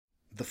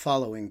The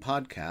following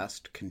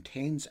podcast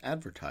contains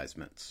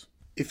advertisements.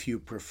 If you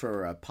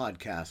prefer a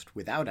podcast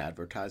without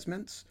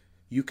advertisements,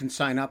 you can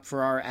sign up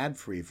for our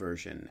ad-free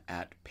version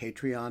at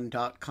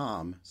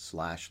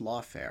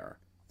patreon.com/lawfare.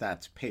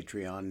 That's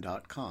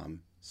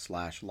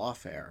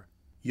patreon.com/lawfare.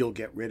 You'll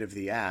get rid of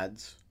the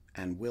ads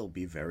and we'll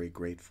be very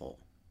grateful.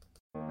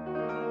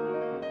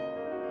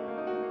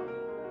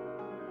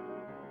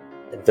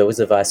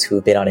 Those of us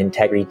who've been on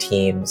integrity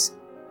teams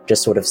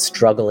just sort of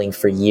struggling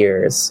for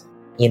years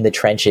in the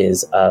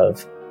trenches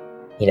of,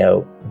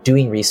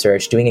 doing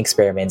research, doing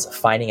experiments,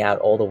 finding out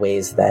all the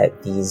ways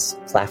that these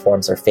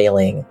platforms are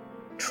failing,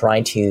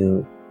 trying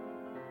to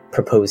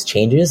propose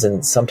changes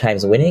and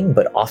sometimes winning,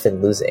 but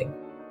often losing.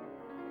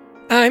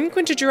 I'm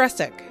Quinta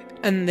Jurecic,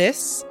 and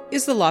this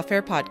is the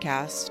Lawfare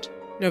Podcast,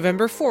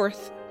 November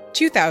 4th,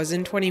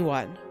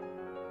 2021.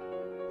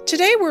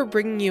 Today we're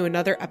bringing you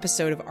another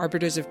episode of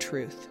Arbiters of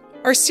Truth,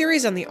 our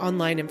series on the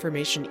online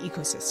information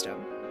ecosystem.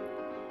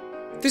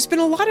 There's been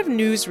a lot of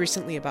news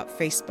recently about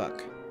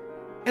Facebook,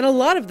 and a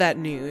lot of that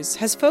news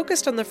has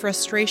focused on the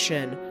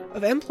frustration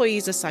of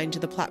employees assigned to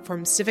the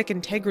platform's civic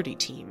integrity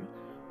team,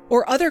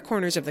 or other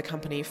corners of the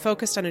company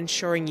focused on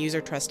ensuring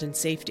user trust and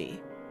safety.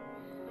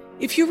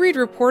 If you read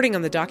reporting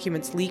on the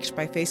documents leaked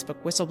by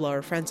Facebook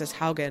whistleblower Frances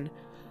Haugen,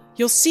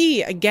 you'll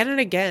see again and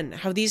again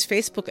how these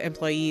Facebook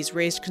employees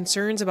raised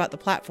concerns about the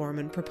platform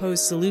and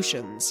proposed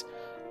solutions,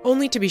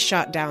 only to be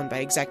shot down by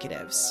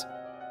executives.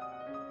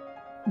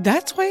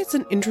 That's why it's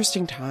an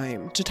interesting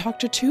time to talk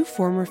to two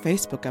former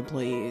Facebook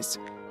employees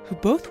who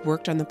both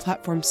worked on the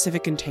platform's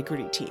civic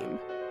integrity team.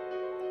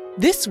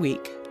 This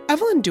week,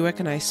 Evelyn Douek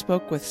and I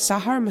spoke with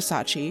Sahar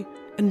Masachi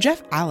and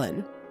Jeff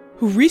Allen,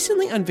 who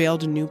recently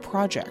unveiled a new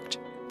project,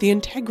 the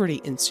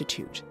Integrity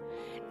Institute,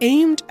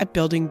 aimed at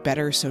building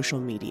better social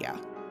media.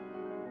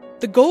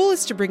 The goal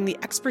is to bring the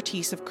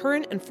expertise of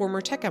current and former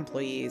tech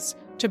employees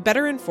to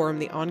better inform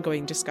the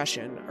ongoing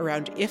discussion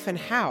around if and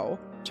how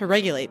to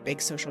regulate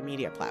big social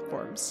media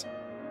platforms.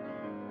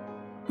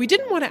 We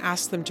didn't want to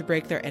ask them to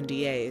break their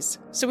NDAs,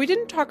 so we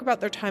didn't talk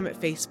about their time at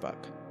Facebook.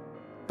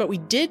 But we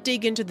did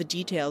dig into the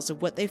details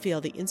of what they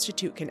feel the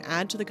Institute can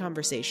add to the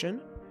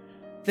conversation,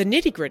 the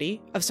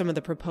nitty-gritty of some of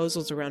the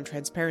proposals around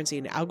transparency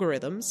and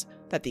algorithms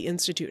that the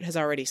Institute has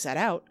already set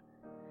out,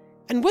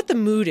 and what the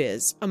mood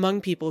is among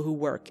people who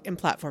work in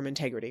platform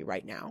integrity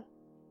right now.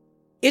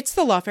 It's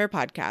the Lawfare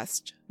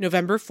Podcast,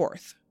 November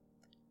 4th.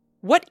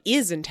 What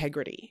is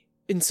integrity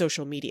in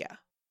social media?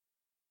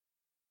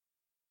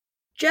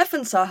 Jeff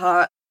and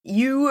Sahar,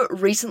 you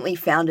recently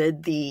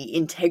founded the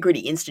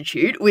Integrity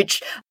Institute,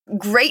 which,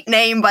 great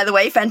name, by the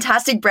way,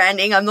 fantastic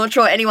branding. I'm not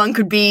sure anyone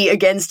could be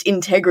against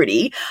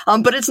integrity,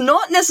 but it's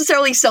not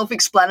necessarily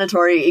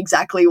self-explanatory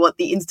exactly what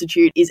the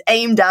Institute is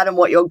aimed at and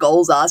what your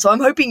goals are. So I'm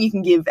hoping you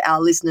can give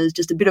our listeners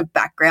just a bit of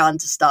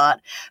background to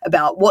start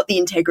about what the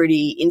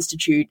Integrity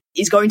Institute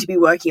is going to be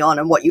working on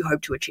and what you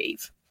hope to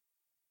achieve.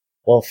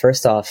 Well,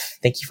 first off,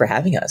 thank you for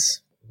having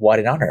us. What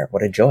an honor.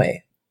 What a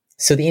joy.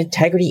 So the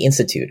Integrity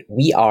Institute,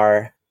 we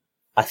are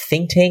a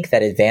think tank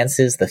that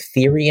advances the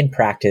theory and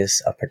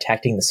practice of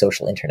protecting the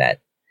social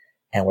internet.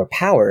 And we're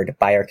powered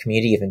by our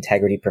community of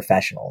integrity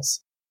professionals.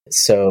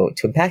 So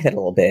to unpack that a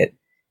little bit,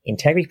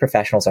 integrity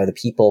professionals are the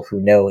people who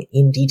know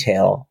in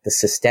detail the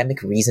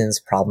systemic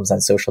reasons problems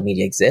on social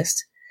media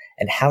exist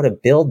and how to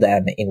build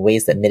them in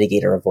ways that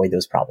mitigate or avoid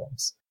those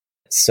problems.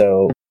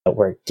 So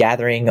we're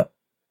gathering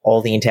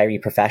all the integrity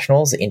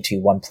professionals into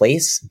one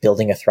place,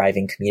 building a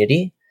thriving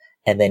community,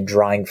 and then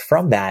drawing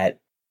from that,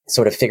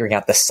 sort of figuring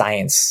out the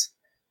science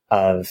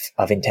of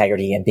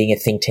integrity and being a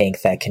think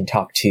tank that can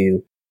talk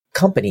to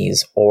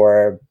companies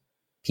or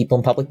people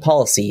in public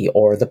policy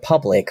or the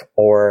public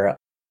or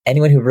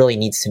anyone who really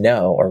needs to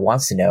know or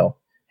wants to know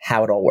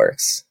how it all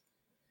works.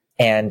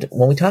 And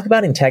when we talk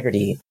about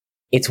integrity,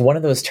 it's one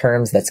of those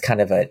terms that's kind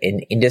of an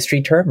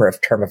industry term or a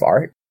term of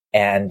art.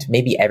 And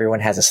maybe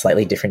everyone has a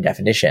slightly different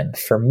definition.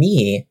 For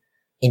me,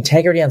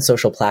 integrity on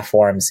social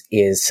platforms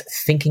is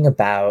thinking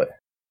about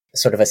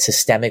sort of a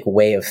systemic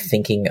way of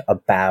thinking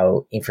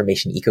about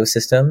information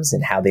ecosystems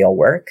and how they all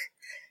work.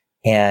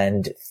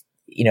 And,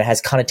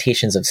 has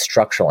connotations of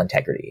structural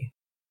integrity.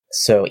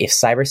 So if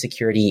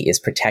cybersecurity is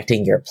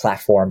protecting your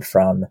platform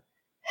from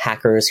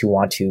hackers who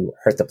want to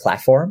hurt the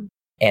platform,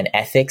 and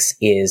ethics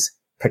is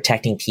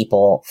protecting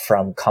people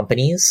from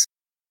companies,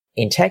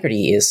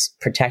 integrity is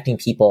protecting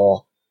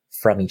people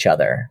from each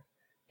other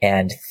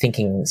and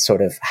thinking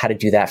sort of how to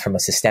do that from a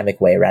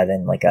systemic way rather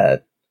than like a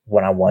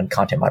one-on-one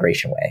content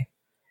moderation way.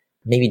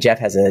 Maybe Jeff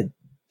has a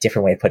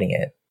different way of putting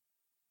it.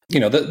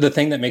 The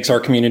thing that makes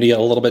our community a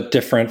little bit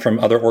different from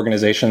other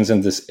organizations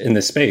in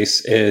this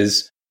space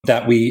is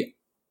that we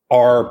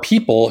are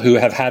people who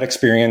have had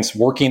experience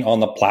working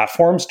on the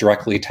platforms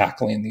directly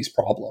tackling these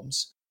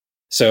problems.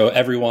 So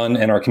everyone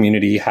in our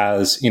community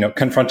has,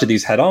 confronted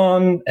these head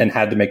on and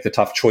had to make the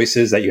tough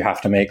choices that you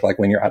have to make, like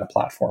when you're at a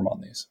platform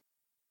on these.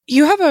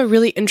 You have a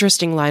really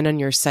interesting line on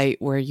your site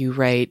where you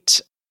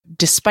write,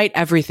 despite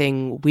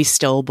everything, we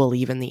still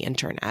believe in the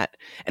internet.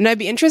 And I'd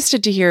be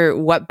interested to hear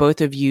what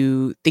both of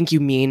you think you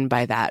mean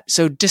by that.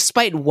 So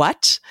despite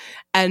what,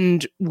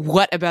 and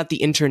what about the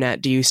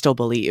internet do you still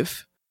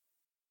believe?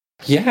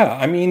 Yeah,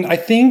 I mean, I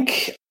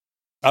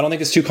don't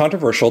think it's too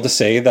controversial to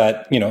say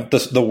that,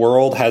 the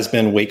world has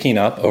been waking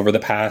up over the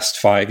past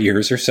 5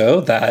 years or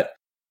so that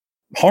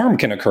harm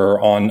can occur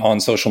on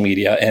social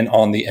media and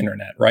on the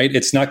internet, right?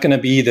 It's not going to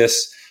be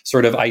this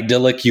sort of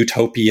idyllic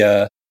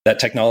utopia that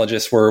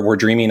technologists were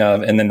dreaming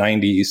of in the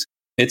 90s.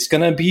 It's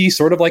going to be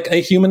sort of like a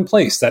human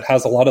place that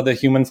has a lot of the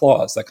human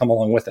flaws that come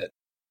along with it.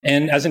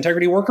 And as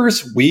integrity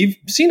workers, we've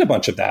seen a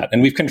bunch of that,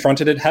 and we've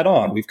confronted it head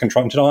on. We've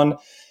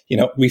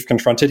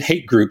confronted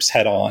hate groups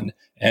head on,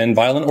 and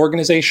violent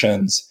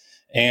organizations,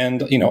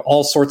 and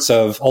all sorts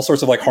of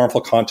like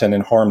harmful content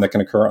and harm that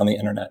can occur on the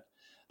internet.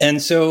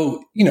 And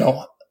so,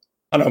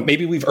 I don't know,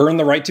 maybe we've earned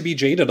the right to be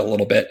jaded a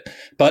little bit,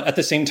 but at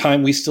the same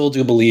time, we still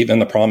do believe in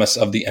the promise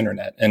of the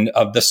internet and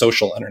of the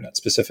social internet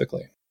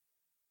specifically.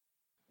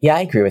 Yeah,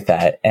 I agree with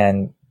that.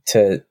 And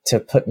to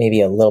put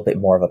maybe a little bit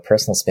more of a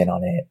personal spin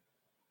on it,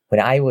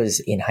 when I was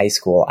in high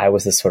school, I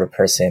was the sort of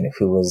person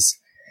who was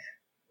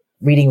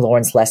reading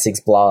Lawrence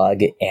Lessig's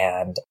blog,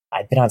 and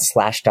I'd been on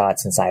Slashdot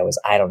since I was,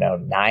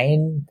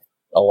 9,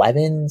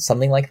 11,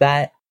 something like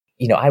that.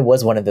 I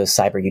was one of those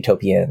cyber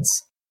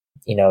utopians.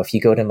 If you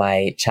go to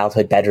my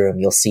childhood bedroom,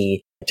 you'll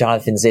see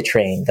Jonathan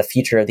Zittrain, The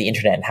Future of the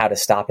Internet and How to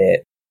Stop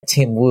It,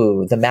 Tim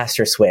Wu, The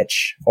Master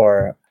Switch,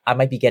 or I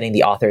might be getting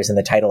the authors and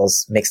the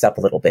titles mixed up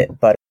a little bit,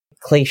 but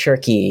Clay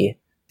Shirky.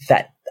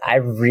 That I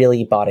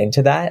really bought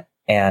into that,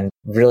 and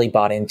really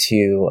bought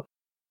into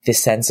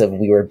this sense of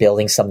we were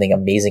building something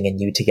amazing and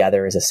new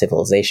together as a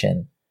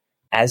civilization.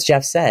 As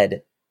Jeff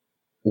said,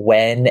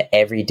 when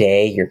every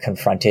day you're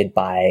confronted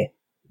by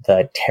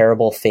the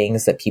terrible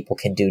things that people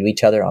can do to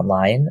each other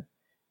online,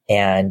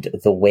 and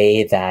the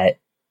way that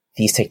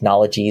these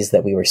technologies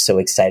that we were so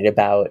excited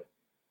about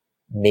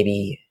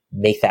maybe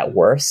make that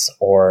worse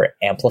or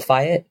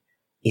amplify it,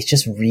 it's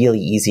just really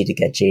easy to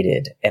get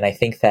jaded. And I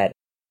think that,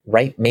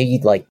 maybe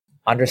like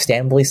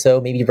understandably so,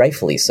 maybe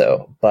rightfully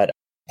so, but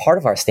part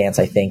of our stance,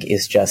 I think,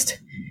 is just,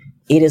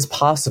 it is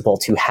possible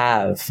to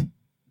have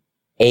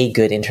a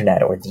good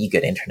internet or the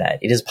good internet.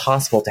 It is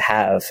possible to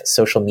have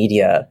social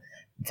media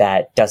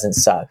that doesn't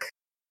suck.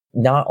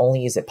 Not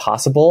only is it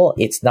possible,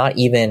 it's not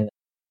even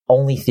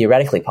only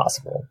theoretically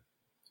possible.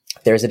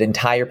 There's an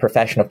entire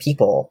profession of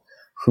people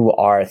who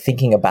are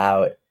thinking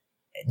about,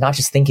 not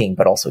just thinking,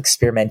 but also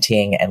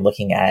experimenting and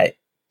looking at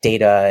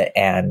data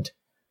and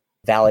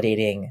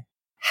validating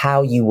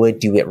how you would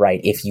do it right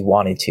if you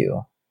wanted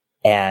to.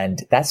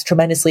 And that's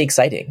tremendously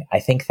exciting. I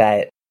think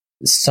that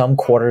some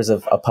quarters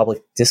of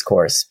public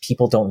discourse,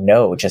 people don't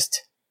know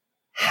just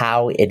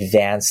how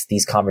advanced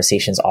these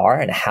conversations are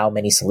and how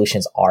many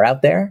solutions are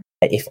out there,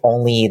 if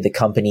only the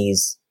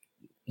companies,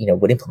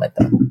 would implement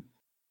them.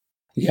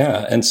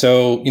 Yeah. And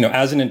so,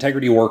 as an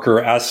integrity worker,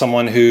 as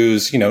someone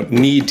who's,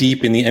 knee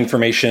deep in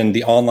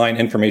the online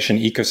information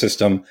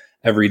ecosystem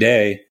every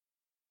day,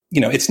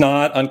 it's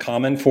not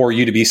uncommon for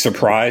you to be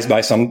surprised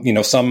by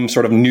some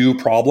sort of new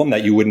problem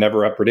that you would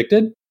never have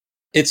predicted.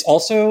 It's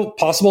also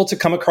possible to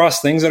come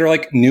across things that are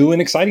like new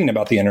and exciting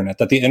about the internet,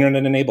 that the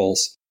internet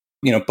enables.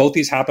 Both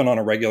these happen on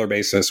a regular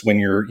basis when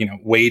you're,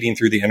 wading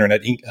through the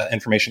internet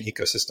information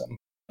ecosystem.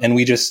 And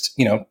we just,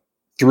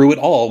 through it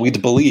all, we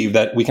believe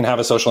that we can have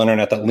a social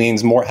internet that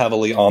leans more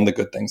heavily on the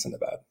good things than the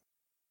bad.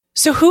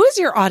 So who is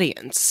your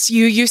audience?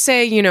 You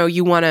say,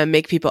 you want to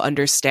make people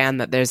understand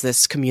that there's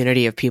this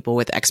community of people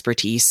with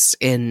expertise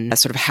in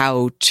sort of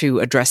how to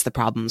address the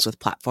problems with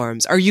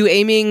platforms. Are you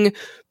aiming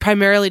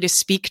primarily to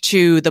speak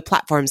to the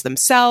platforms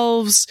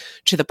themselves,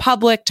 to the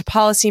public, to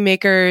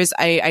policymakers?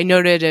 I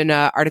noted in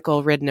an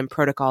article written in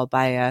Protocol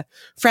by a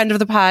friend of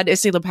the pod,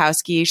 Issy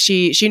Lepowski,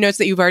 she notes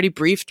that you've already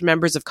briefed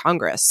members of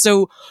Congress.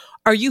 So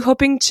are you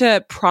hoping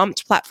to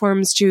prompt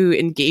platforms to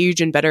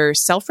engage in better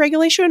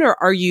self-regulation,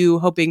 or are you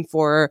hoping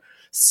for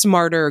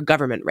smarter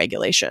government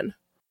regulation?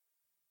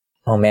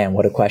 Oh man,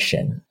 what a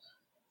question.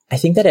 I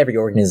think that every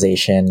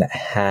organization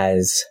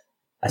has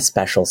a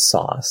special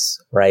sauce,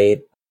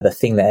 right? The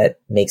thing that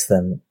makes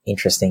them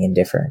interesting and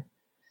different.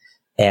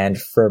 And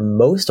for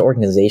most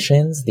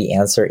organizations, the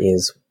answer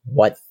is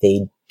what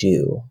they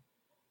do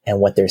and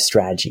what their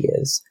strategy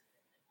is.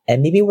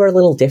 And maybe we're a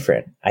little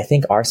different. I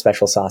think our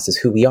special sauce is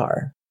who we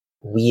are.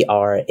 We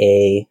are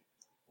a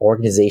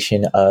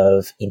organization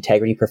of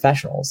integrity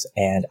professionals.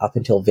 And up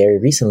until very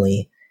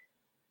recently,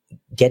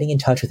 getting in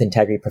touch with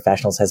integrity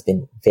professionals has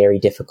been very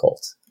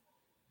difficult.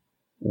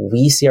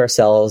 We see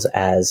ourselves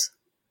as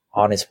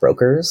honest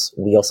brokers.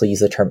 We also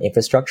use the term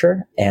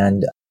infrastructure,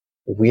 and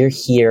we're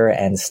here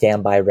and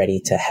stand by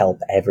ready to help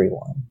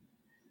everyone.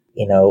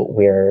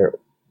 We're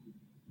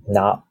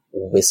not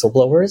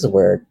whistleblowers.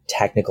 We're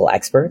technical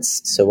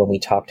experts. So when we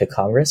talk to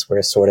Congress,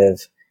 we're sort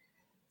of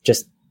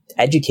just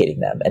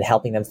educating them and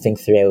helping them think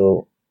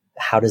through,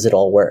 how does it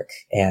all work?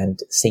 And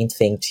same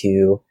thing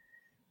to,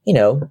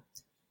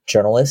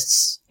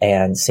 journalists,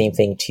 and same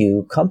thing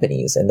to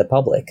companies and the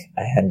public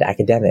and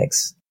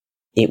academics.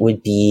 It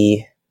would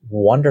be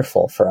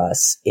wonderful for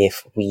us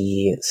if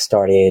we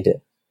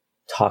started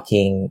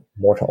talking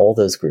more to all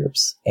those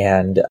groups.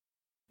 And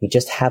we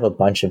just have a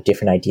bunch of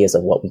different ideas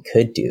of what we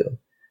could do.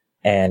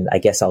 And I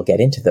guess I'll get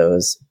into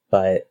those,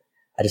 but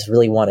I just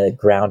really want to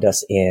ground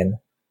us in,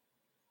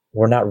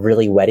 we're not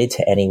really wedded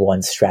to any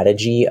one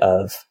strategy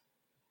of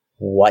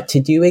what to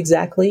do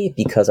exactly,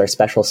 because our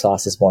special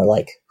sauce is more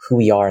like who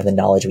we are and the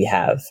knowledge we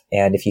have.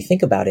 And if you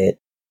think about it,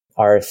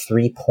 our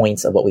 3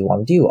 points of what we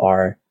want to do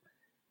are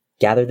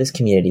gather this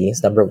community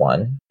is number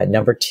one. And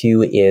number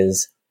two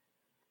is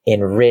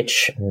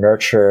enrich,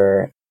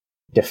 nurture,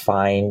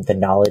 define the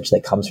knowledge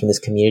that comes from this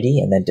community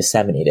and then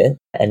disseminate it.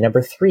 And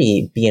number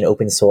three, be an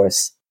open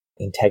source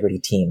integrity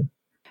team.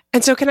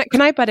 And so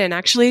can I butt in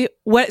actually?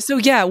 What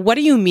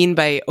do you mean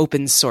by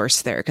open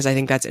source there? Because I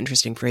think that's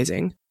interesting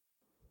phrasing.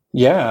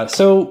 Yeah.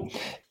 So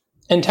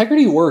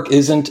integrity work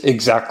isn't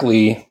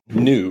exactly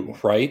new,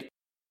 right?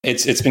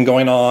 It's been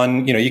going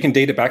on, you can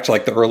date it back to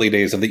like the early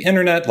days of the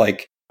internet,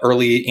 like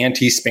early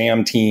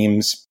anti-spam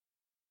teams.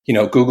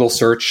 Google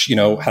search,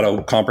 had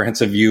a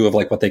comprehensive view of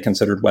like what they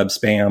considered web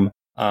spam.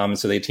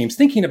 So they had teams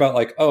thinking about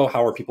like, oh,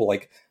 how are people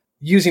like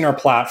using our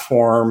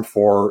platform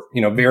for,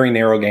 very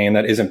narrow gain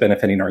that isn't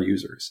benefiting our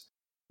users.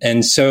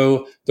 And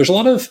so there's a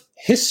lot of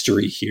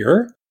history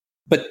here,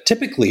 but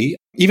typically,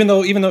 even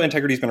though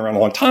integrity has been around a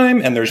long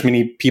time and there's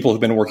many people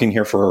who've been working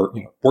here for,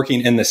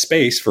 working in this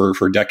space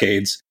for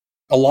decades,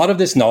 a lot of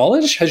this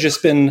knowledge has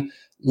just been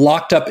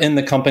locked up in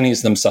the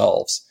companies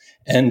themselves.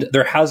 And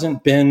there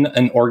hasn't been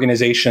an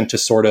organization to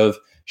sort of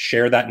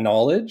share that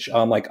knowledge,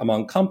 like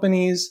among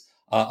companies,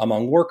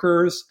 among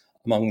workers,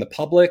 among the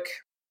public.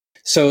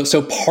 So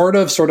part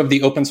of sort of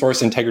the open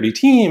source integrity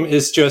team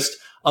is just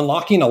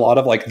unlocking a lot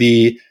of like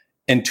the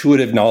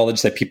intuitive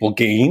knowledge that people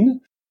gain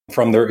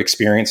from their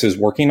experiences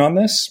working on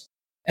this.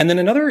 And then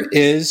another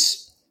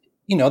is,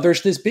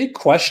 there's this big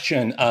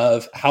question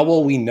of how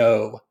will we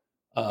know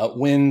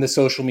when the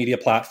social media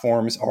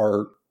platforms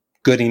are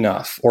good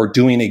enough or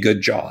doing a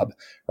good job,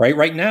 right?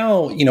 Right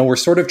now, we're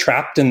sort of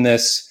trapped in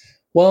this,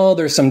 well,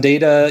 there's some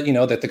data,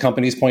 that the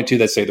companies point to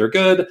that say they're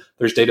good.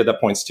 There's data that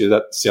points to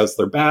that says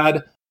they're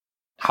bad.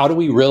 How do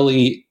we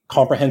really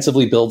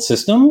comprehensively build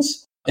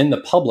systems in the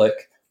public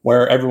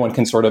where everyone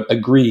can sort of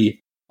agree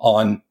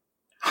on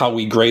how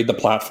we grade the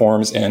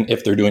platforms and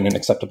if they're doing an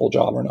acceptable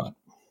job or not?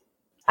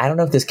 I don't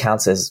know if this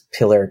counts as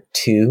pillar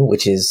 2,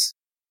 which is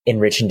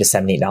enrich and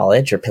disseminate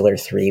knowledge, or pillar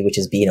 3, which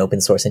is be an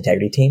open source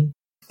integrity team.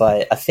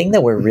 But a thing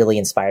that we're really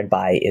inspired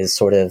by is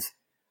sort of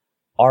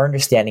our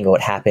understanding of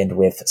what happened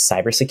with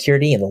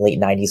cybersecurity in the late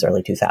 90s,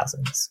 early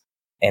 2000s.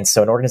 And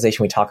so an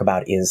organization we talk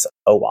about is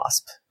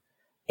OWASP.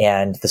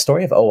 And the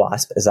story of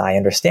OWASP, as I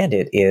understand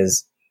it,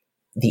 is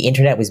the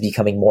internet was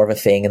becoming more of a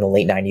thing in the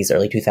late 90s,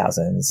 early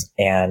 2000s.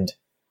 And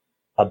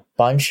a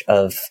bunch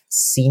of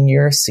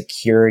senior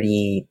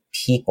security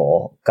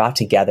people got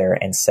together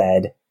and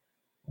said,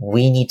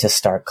 we need to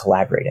start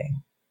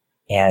collaborating.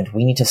 And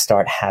we need to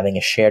start having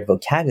a shared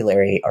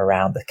vocabulary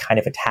around the kind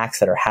of attacks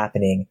that are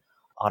happening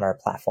on our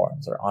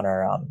platforms or on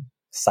our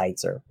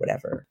sites or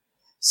whatever.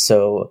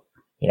 So,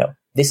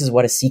 this is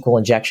what a SQL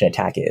injection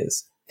attack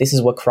is. This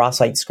is what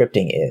cross-site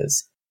scripting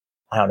is.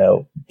 I don't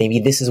know, maybe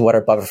this is what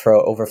our buffer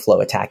overflow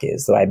attack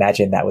is, though I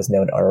imagine that was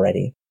known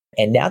already.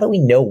 And now that we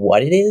know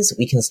what it is,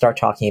 we can start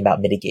talking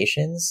about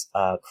mitigations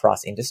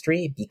across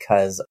industry,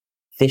 because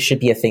this should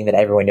be a thing that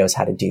everyone knows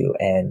how to do.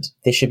 And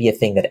this should be a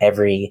thing that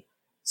every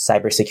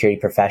cybersecurity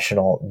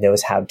professional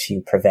knows how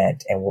to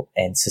prevent.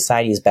 And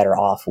society is better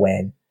off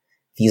when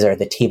these are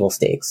the table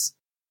stakes.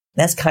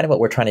 That's kind of what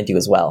we're trying to do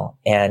as well.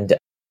 And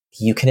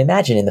you can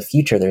imagine in the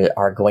future, there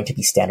are going to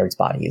be standards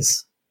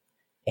bodies.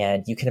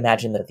 And you can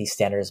imagine that these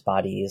standards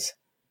bodies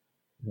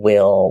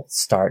will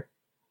start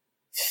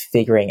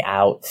figuring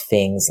out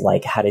things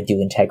like how to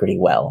do integrity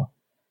well.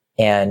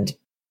 And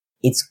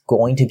it's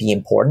going to be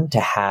important to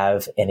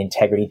have an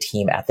integrity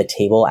team at the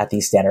table at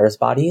these standards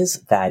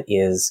bodies that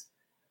is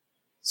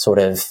sort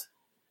of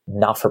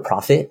not for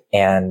profit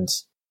and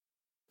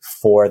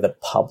for the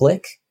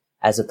public,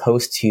 as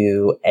opposed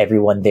to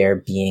everyone there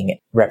being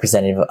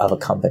representative of a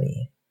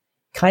company.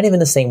 Kind of in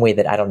the same way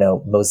that, I don't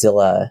know,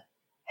 Mozilla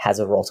has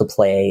a role to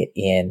play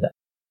in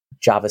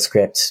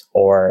JavaScript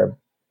or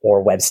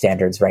web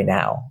standards right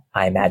now,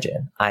 I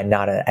imagine. I'm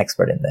not an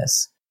expert in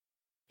this.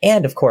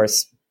 And of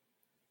course,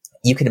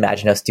 you can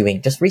imagine us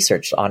doing just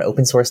research on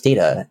open source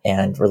data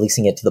and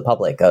releasing it to the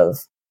public, of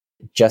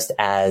just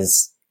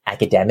as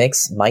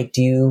academics might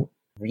do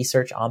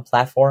research on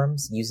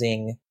platforms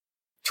using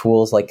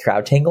tools like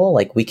CrowdTangle,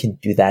 like we can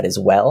do that as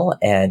well.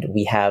 And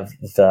we have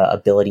the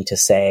ability to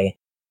say,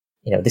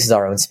 this is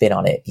our own spin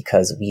on it,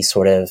 because we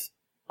sort of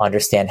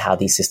understand how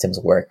these systems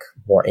work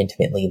more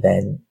intimately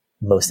than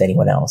most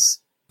anyone else.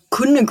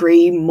 Couldn't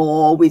agree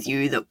more with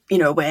you that,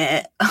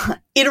 we're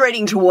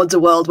iterating towards a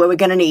world where we're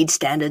going to need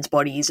standards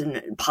bodies.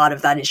 And part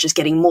of that is just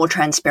getting more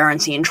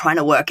transparency and trying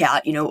to work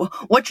out,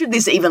 what should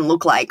this even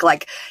look like?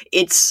 Like,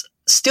 it's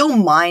still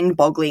mind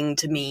boggling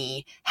to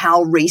me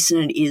how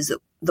recent it is that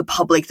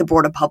the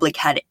broader public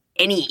had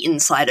any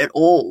insight at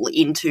all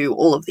into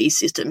all of these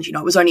systems. You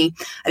know, it was only,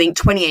 I think,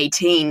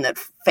 2018 that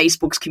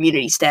Facebook's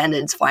community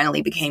standards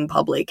finally became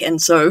public.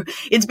 And so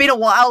it's been a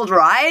wild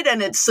ride,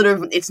 and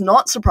it's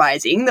not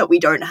surprising that we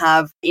don't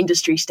have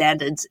industry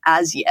standards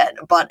as yet,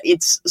 but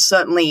it's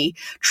certainly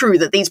true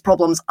that these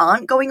problems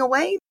aren't going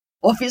away.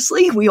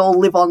 Obviously, we all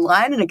live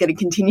online and are going to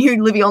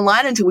continue living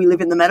online until we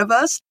live in the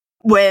metaverse,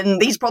 when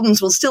these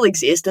problems will still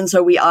exist. And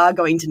so we are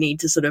going to need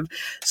to sort of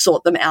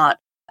sort them out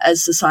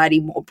as society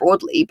more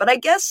broadly. But I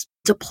guess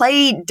to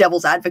play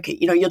devil's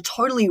advocate, you know, you're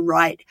totally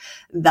right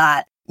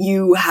that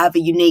you have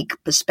a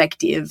unique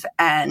perspective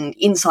and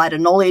insider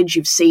knowledge.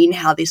 You've seen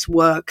how this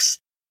works.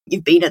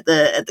 You've been at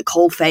the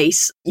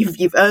coalface.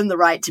 You've earned the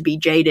right to be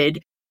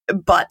jaded.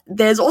 But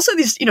there's also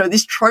this, you know,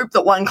 this trope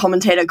that one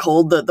commentator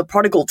called the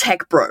prodigal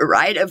tech bro,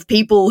 right? Of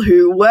people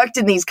who worked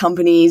in these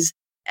companies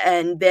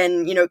and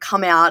then, you know,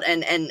 come out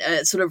and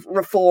sort of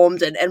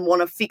reformed and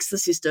want to fix the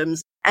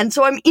systems. And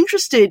so I'm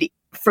interested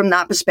from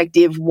that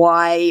perspective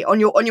why on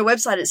your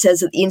website it says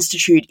that the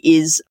Institute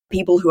is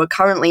people who are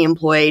currently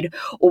employed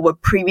or were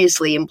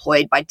previously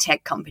employed by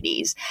tech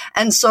companies.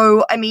 And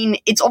so, I mean,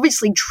 it's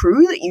obviously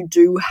true that you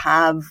do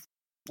have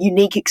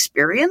unique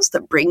experience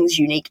that brings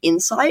unique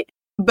insight,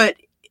 but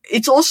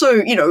it's also,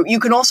 you know, you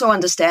can also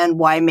understand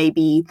why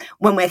maybe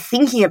when we're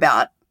thinking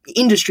about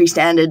industry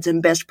standards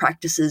and best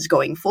practices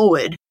going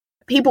forward,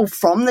 people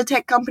from the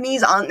tech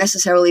companies aren't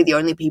necessarily the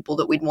only people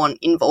that we'd want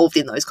involved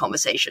in those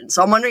conversations.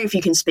 So I'm wondering if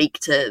you can speak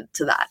to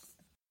that.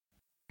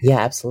 Yeah,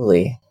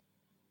 absolutely.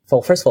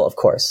 Well, first of all, of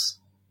course,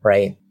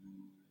 right?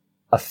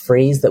 A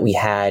phrase that we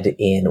had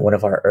in one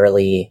of our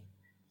early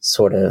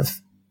sort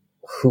of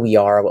who we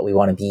are, what we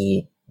want to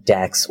be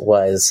decks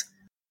was,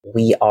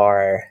 we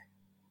are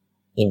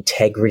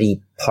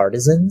integrity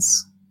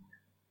partisans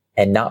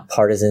and not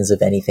partisans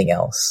of anything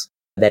else.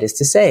 That is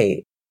to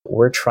say,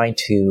 we're trying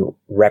to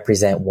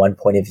represent one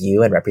point of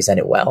view and represent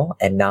it well,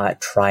 and not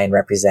try and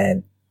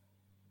represent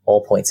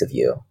all points of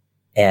view.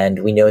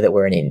 And we know that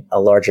we're in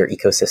a larger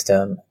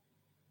ecosystem.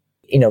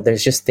 You know,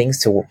 there's just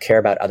things to care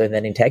about other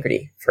than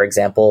integrity. For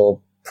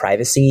example,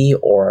 privacy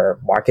or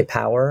market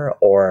power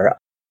or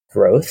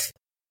growth.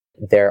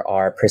 There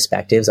are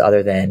perspectives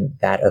other than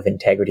that of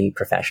integrity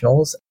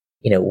professionals.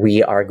 You know,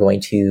 we are going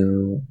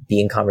to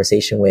be in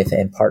conversation with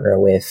and partner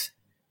with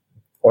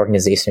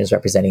organizations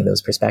representing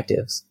those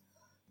perspectives.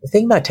 The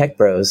thing about tech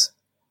bros,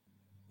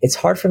 it's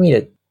hard for me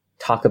to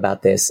talk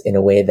about this in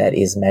a way that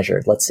is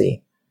measured. Let's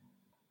see.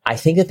 I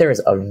think that there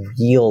is a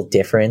real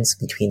difference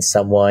between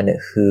someone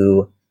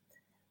who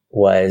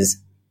was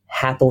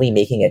happily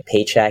making a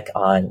paycheck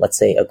on, let's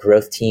say, a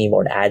growth team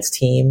or an ads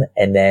team,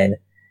 and then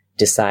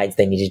decides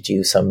they need to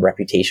do some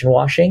reputation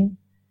washing,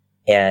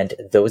 and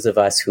those of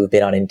us who've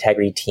been on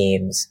integrity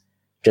teams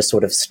just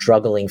sort of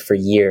struggling for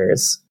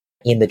years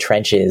in the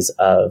trenches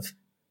of,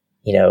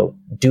 you know,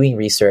 doing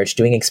research,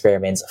 doing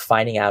experiments,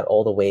 finding out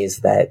all the ways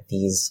that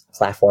these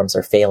platforms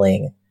are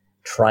failing,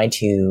 trying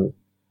to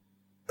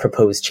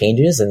propose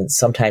changes and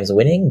sometimes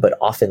winning, but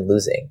often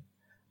losing.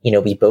 You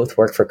know, we both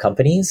work for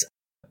companies,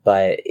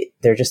 but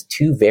they're just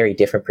two very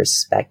different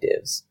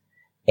perspectives.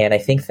 And I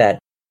think that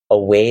a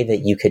way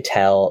that you could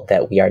tell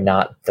that we are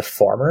not the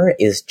former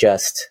is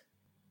just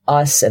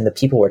us and the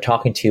people we're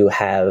talking to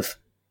have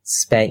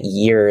spent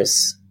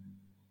years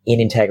in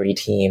integrity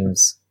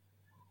teams,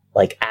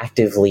 like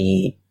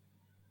actively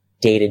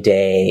day to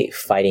day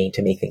fighting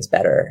to make things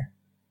better.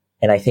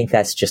 And I think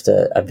that's just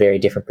a very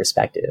different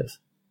perspective.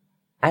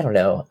 I don't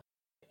know.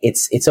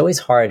 It's always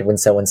hard when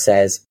someone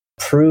says,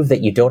 prove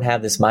that you don't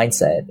have this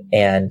mindset.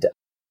 And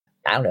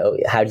I don't know,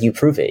 how do you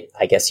prove it?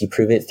 I guess you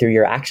prove it through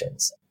your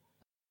actions.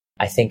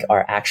 I think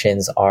our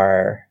actions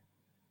are,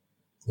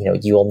 you know,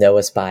 you will know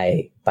us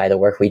by the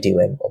work we do,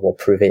 and we'll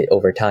prove it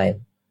over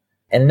time.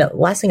 And the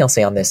last thing I'll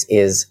say on this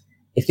is,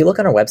 if you look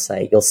on our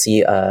website, you'll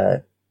see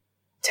a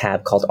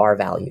tab called Our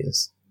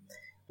Values.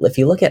 If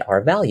you look at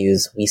our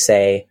values, we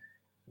say,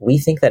 we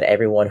think that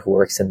everyone who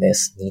works in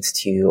this needs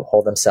to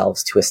hold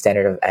themselves to a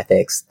standard of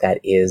ethics that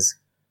is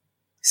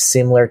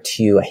similar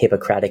to a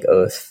Hippocratic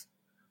oath,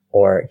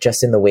 or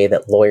just in the way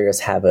that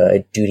lawyers have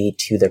a duty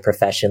to their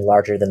profession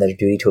larger than their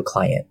duty to a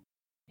client.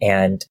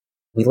 And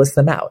we list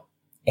them out.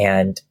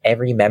 And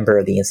every member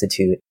of the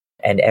Institute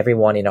and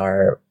everyone in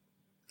our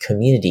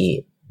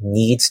community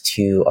needs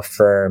to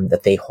affirm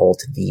that they hold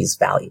to these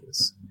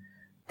values.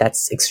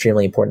 That's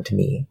extremely important to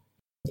me.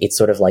 It's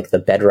sort of like the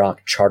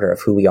bedrock charter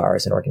of who we are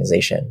as an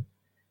organization.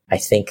 I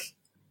think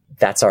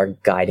that's our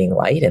guiding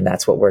light, and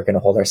that's what we're going to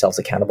hold ourselves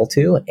accountable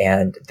to.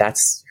 And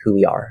that's who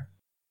we are.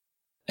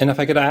 And if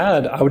I could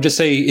add, I would just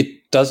say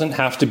it doesn't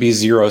have to be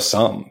zero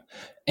sum.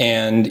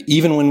 And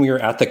even when we were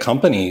at the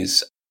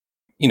companies,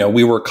 you know,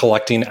 we were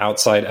collecting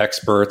outside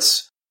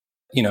experts,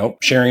 you know,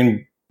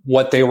 sharing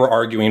what they were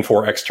arguing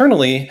for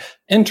externally,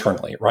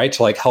 internally, right?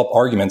 To like help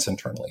arguments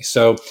internally.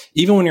 So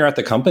even when you're at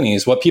the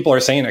companies, what people are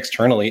saying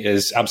externally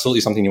is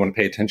absolutely something you want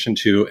to pay attention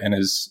to, and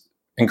is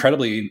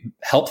incredibly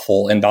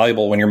helpful and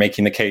valuable when you're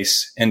making the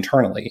case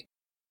internally.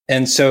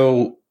 And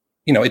so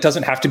it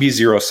doesn't have to be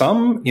zero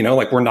sum,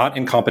 like we're not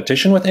in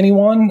competition with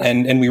anyone.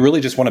 And we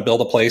really just want to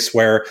build a place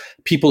where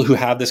people who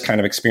have this kind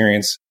of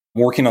experience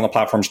working on the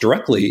platforms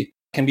directly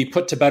can be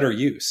put to better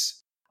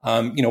use.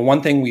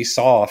 One thing we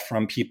saw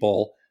from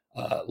people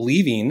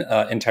leaving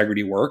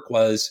integrity work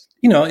was,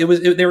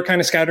 they were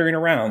kind of scattering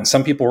around.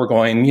 Some people were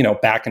going,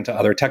 back into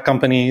other tech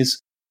companies.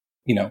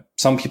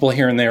 Some people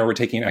here and there were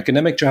taking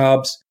academic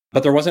jobs,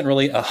 but there wasn't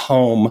really a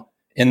home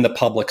in the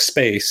public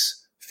space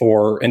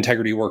for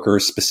integrity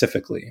workers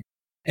specifically.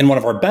 And one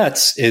of our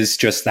bets is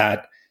just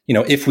that,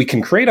 if we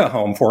can create a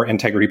home for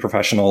integrity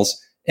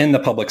professionals in the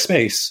public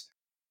space,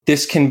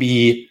 this can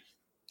be,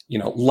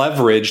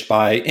 leveraged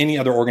by any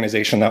other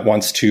organization that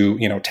wants to,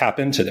 tap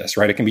into this,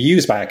 right? It can be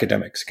used by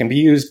academics. It can be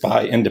used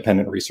by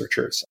independent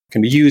researchers. It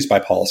can be used by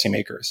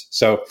policymakers.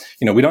 So,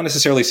 we don't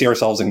necessarily see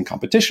ourselves in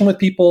competition with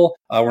people.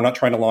 We're not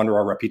trying to launder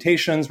our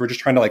reputations. We're just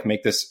trying to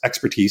make this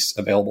expertise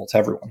available to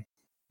everyone.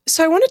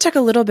 So I want to talk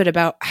a little bit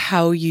about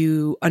how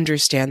you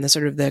understand the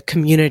sort of the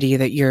community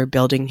that you're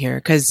building here,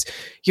 because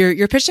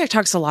your pitch deck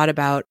talks a lot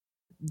about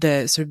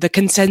the sort of the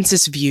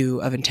consensus view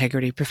of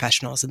integrity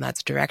professionals, and that's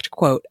a direct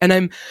quote. And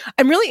I'm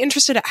really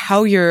interested at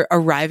how you're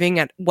arriving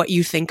at what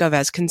you think of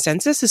as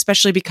consensus,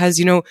 especially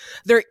because,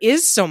 there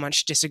is so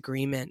much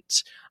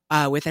disagreement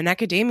within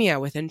academia,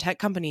 within tech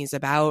companies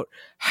about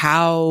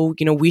how,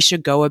 we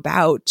should go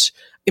about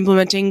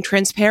implementing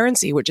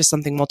transparency, which is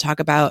something we'll talk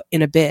about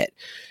in a bit.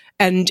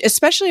 And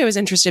especially I was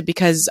interested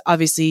because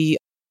obviously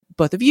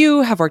both of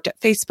you have worked at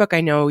Facebook. I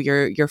know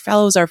your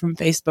fellows are from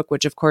Facebook,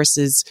 which of course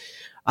is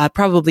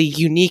probably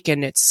unique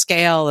in its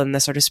scale and the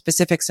sort of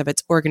specifics of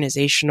its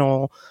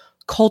organizational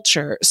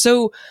culture.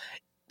 So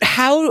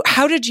how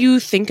did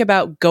you think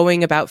about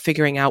going about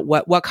figuring out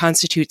what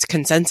constitutes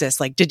consensus?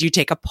 Like, did you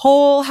take a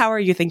poll? How are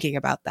you thinking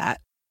about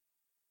that?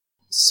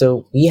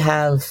 So we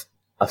have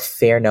a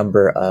fair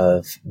number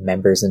of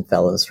members and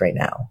fellows right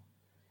now.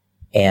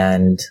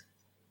 And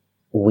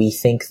we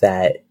think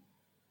that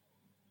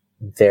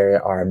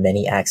there are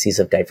many axes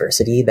of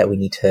diversity that we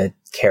need to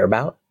care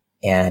about.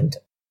 And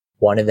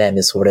one of them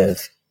is sort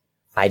of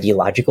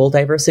ideological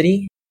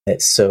diversity.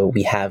 So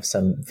we have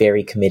some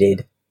very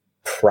committed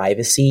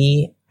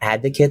privacy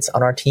advocates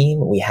on our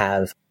team. We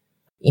have,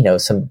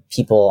 some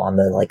people on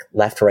the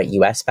left-right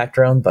US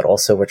spectrum, but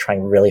also we're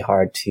trying really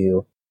hard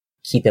to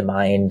keep in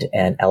mind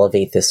and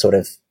elevate this sort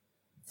of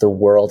the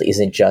world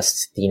isn't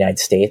just the United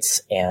States,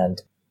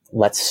 and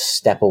let's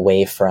step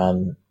away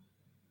from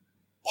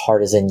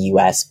partisan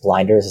US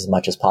blinders as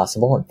much as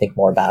possible and think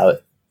more about,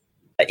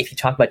 if you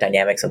talk about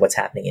dynamics of what's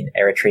happening in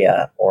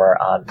Eritrea or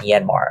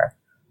Myanmar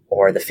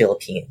or the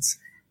Philippines,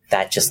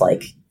 that just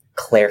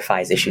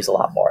clarifies issues a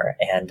lot more.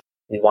 And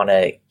we want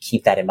to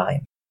keep that in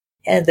mind.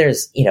 And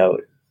there's,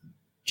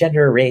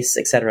 gender, race,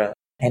 etc.,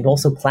 and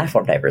also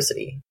platform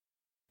diversity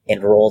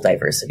and role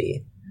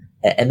diversity.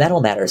 And that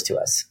all matters to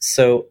us.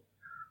 So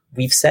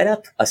we've set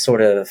up a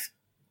sort of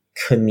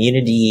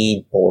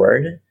community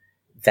board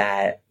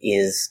that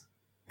is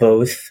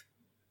both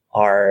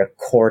our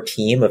core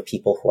team of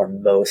people who are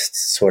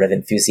most sort of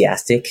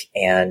enthusiastic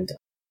and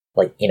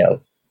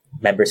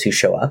members who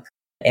show up,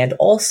 and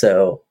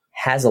also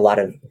has a lot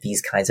of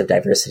these kinds of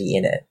diversity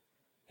in it.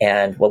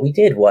 And what we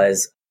did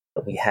was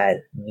we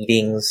had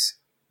meetings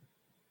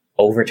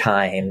over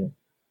time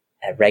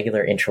at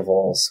regular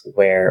intervals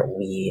where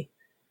we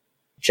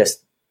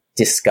just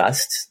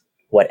discussed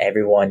what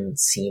everyone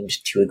seemed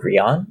to agree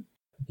on.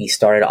 We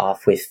started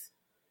off with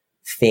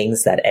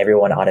things that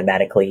everyone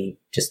automatically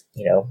just,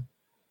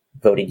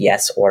 voted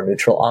yes or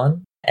neutral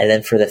on. And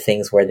then for the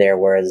things where there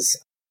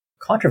was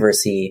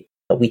controversy,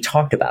 we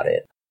talked about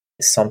it.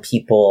 Some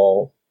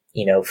people,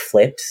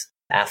 flipped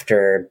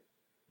after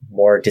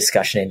more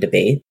discussion and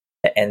debate,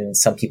 and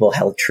some people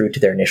held true to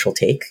their initial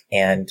take.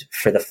 And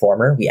for the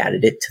former, we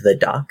added it to the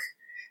doc.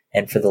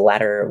 And for the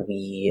latter,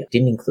 we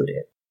didn't include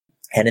it.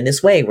 And in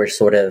this way, we're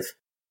sort of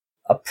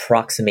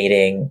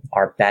approximating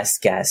our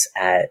best guess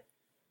at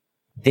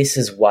this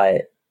is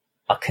what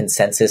a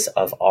consensus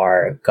of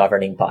our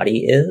governing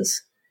body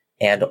is.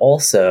 And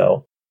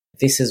also,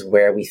 this is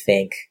where we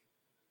think,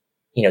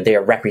 they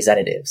are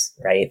representatives,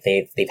 right?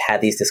 They've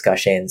had these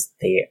discussions.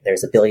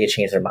 There's ability to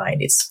change their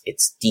mind.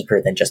 It's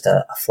deeper than just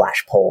a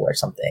flash poll or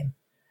something.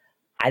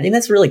 I think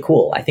that's really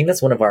cool. I think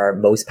that's one of our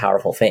most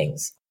powerful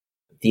things,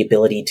 the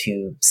ability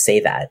to say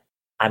that.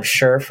 I'm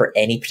sure for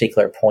any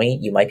particular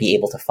point, you might be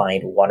able to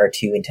find one or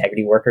two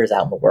integrity workers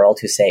out in the world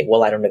who say,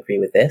 well, I don't agree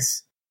with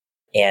this.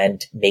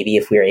 And maybe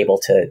if we were able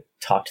to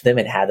talk to them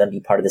and have them be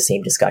part of the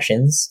same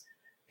discussions,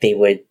 they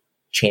would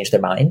change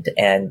their mind,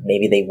 and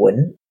maybe they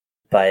wouldn't.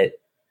 But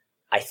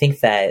I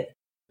think that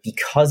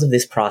because of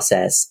this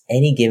process,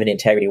 any given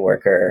integrity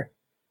worker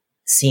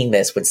seeing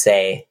this would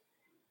say,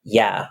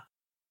 yeah,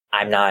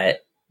 I'm not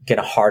going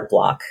to hard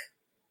block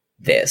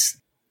this.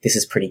 This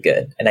is pretty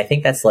good. And I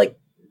think that's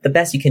the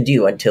best you can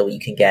do until you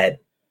can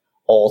get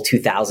all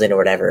 2,000 or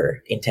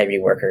whatever integrity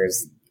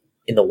workers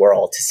in the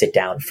world to sit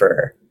down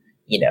for,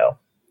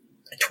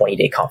 a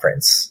 20-day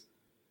conference.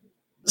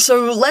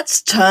 So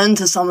let's turn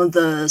to some of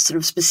the sort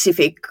of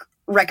specific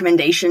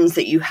recommendations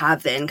that you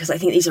have then, because I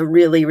think these are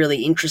really,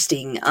 really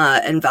interesting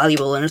and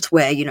valuable, and it's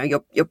where,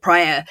 your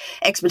prior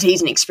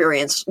expertise and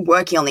experience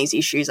working on these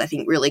issues, I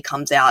think, really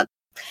comes out.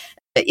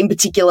 In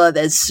particular,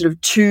 there's sort of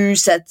two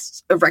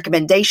sets of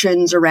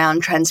recommendations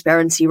around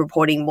transparency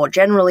reporting more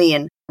generally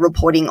and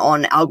reporting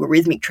on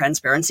algorithmic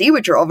transparency,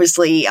 which are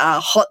obviously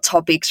hot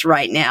topics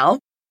right now.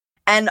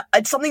 And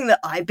it's something that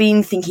I've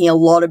been thinking a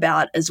lot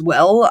about as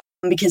well,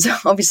 because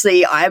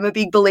obviously I'm a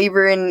big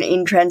believer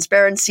in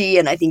transparency,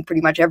 and I think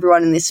pretty much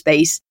everyone in this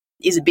space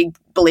is a big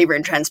believer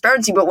in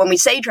transparency. But when we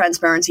say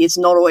transparency, it's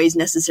not always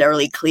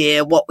necessarily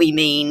clear what we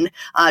mean.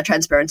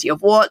 Transparency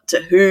of what,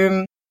 to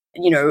whom,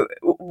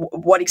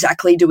 what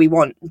exactly do we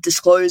want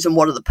disclosed and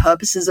what are the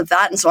purposes of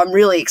that? And so I'm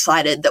really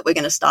excited that we're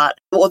going to start,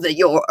 or that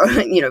you're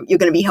going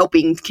to be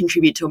helping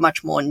contribute to a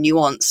much more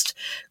nuanced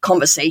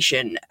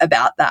conversation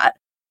about that.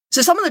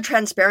 So some of the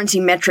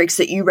transparency metrics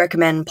that you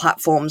recommend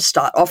platforms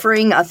start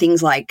offering are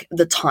things like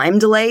the time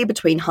delay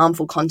between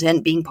harmful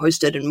content being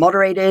posted and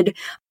moderated,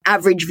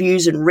 average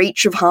views and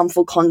reach of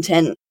harmful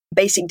content,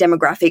 basic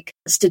demographic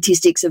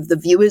statistics of the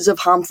viewers of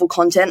harmful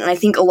content. And I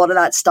think a lot of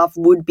that stuff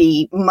would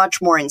be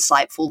much more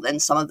insightful than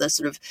some of the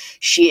sort of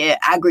sheer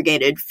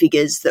aggregated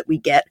figures that we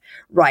get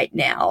right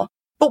now.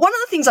 But one of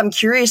the things I'm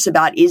curious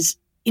about is,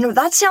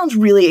 that sounds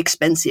really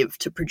expensive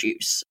to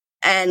produce.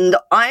 And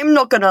I'm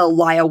not going to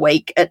lie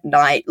awake at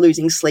night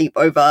losing sleep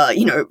over,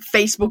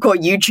 Facebook or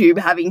YouTube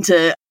having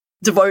to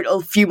devote a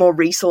few more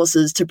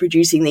resources to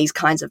producing these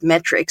kinds of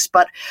metrics.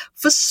 But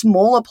for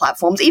smaller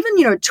platforms,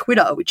 even,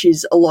 Twitter, which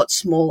is a lot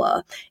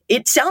smaller,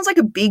 it sounds like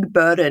a big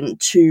burden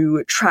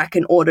to track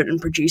and audit and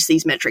produce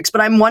these metrics.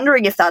 But I'm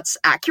wondering if that's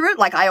accurate.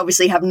 Like, I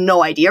obviously have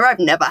no idea. I've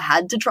never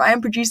had to try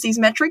and produce these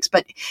metrics,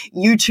 but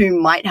you two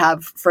might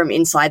have from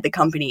inside the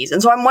companies.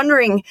 And so I'm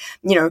wondering,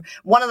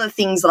 one of the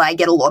things that I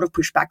get a lot of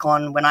pushback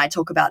on when I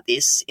talk about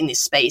this in this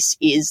space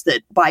is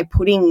that by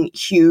putting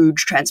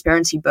huge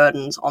transparency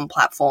burdens on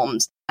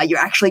platforms, you're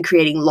actually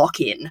creating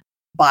lock-in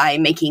by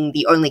making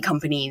the only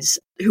companies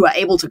who are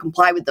able to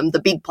comply with them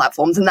the big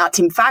platforms. And that's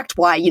in fact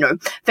why,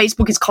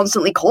 Facebook is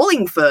constantly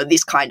calling for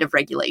this kind of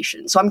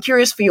regulation. So I'm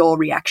curious for your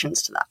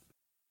reactions to that.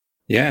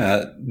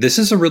 Yeah, this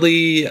is a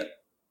really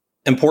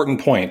important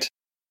point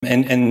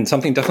and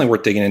something definitely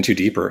worth digging into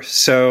deeper.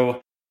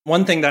 So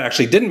one thing that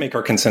actually didn't make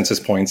our consensus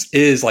points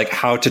is like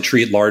how to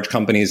treat large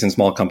companies and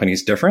small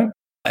companies different,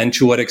 and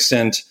to what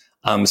extent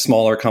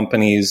smaller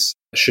companies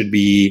should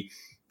be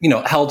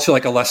held to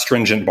like a less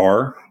stringent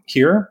bar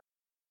here.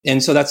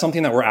 And so that's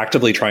something that we're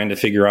actively trying to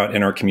figure out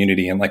in our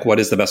community, and like, what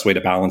is the best way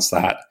to balance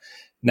that?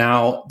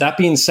 Now, that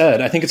being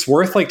said, I think it's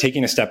worth like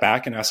taking a step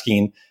back and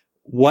asking,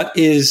 what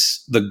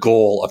is the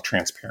goal of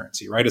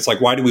transparency, right? It's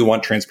like, why do we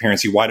want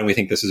transparency? Why do we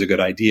think this is a good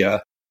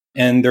idea?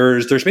 And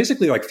there's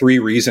basically like three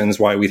reasons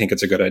why we think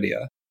it's a good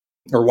idea,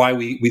 or why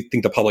we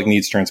think the public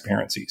needs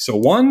transparency. So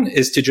one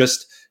is to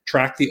just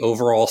track the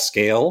overall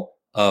scale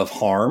of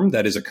harm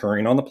that is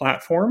occurring on the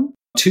platform.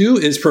 Two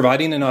is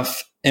providing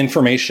enough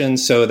information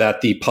so that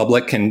the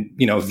public can,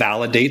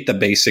 validate the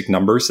basic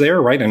numbers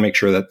there, right? And make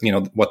sure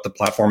that, what the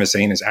platform is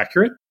saying is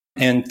accurate.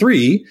 And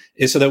three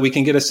is so that we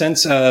can get a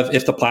sense of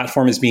if the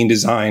platform is being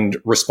designed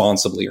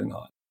responsibly or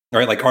not,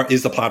 right? Like,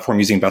 is the platform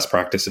using best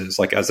practices,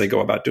 like as they go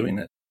about doing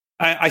it?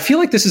 I feel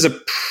like this is a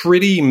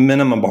pretty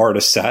minimum bar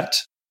to set.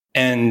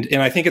 And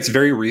I think it's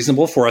very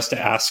reasonable for us to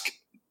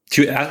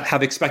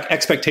have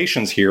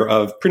expectations here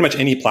of pretty much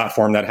any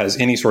platform that has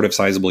any sort of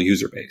sizable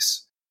user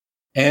base.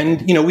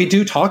 And, we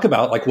do talk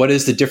about like, what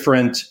is the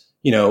different,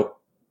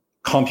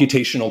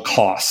 computational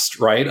cost,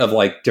 right, of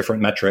like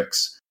different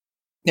metrics.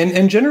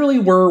 And generally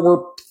we're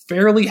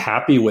fairly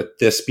happy with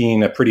this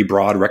being a pretty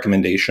broad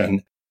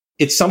recommendation.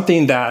 It's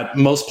something that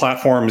most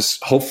platforms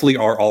hopefully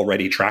are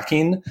already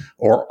tracking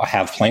or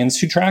have plans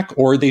to track,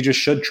 or they just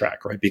should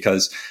track, right?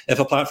 Because if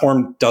a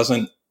platform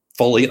doesn't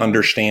fully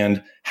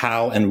understand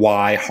how and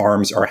why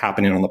harms are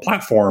happening on the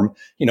platform,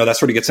 that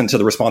sort of gets into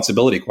the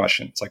responsibility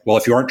question. It's like, well,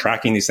 if you aren't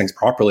tracking these things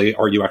properly,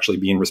 are you actually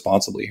behaving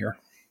responsibly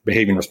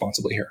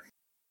here?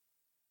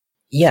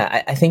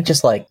 Yeah, I think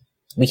just like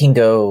we can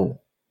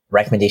go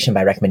recommendation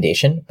by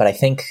recommendation, but I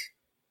think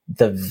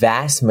the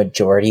vast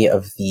majority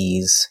of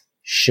these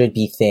should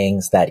be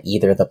things that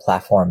either the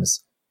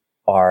platforms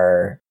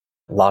are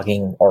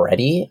logging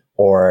already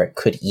or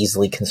could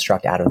easily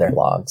construct out of their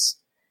logs.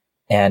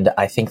 And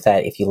I think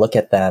that if you look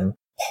at them,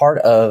 part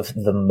of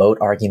the moat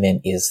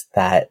argument is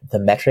that the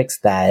metrics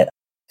that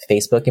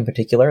Facebook in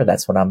particular,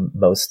 that's what I'm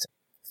most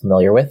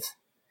familiar with,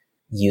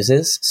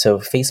 uses. So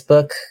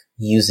Facebook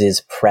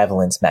uses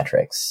prevalence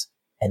metrics,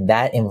 and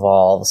that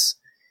involves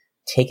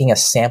taking a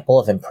sample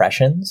of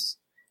impressions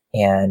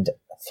and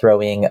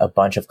throwing a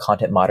bunch of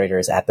content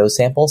moderators at those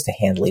samples to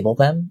hand label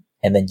them,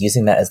 and then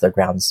using that as their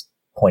grounds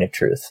point of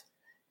truth.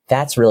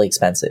 That's really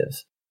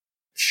expensive.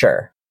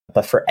 Sure.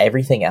 But for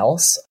everything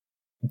else,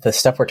 the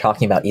stuff we're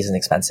talking about isn't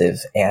expensive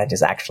and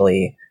is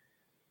actually,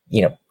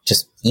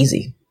 just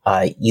easy.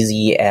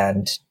 Easy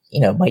and,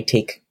 might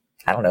take,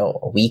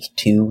 a week,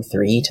 2,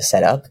 3 to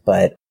set up.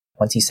 But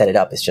once you set it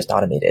up, it's just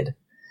automated.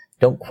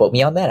 Don't quote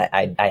me on that.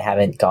 I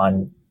haven't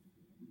gone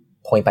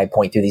point by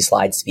point through these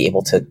slides to be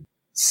able to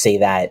say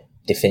that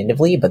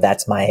definitively, but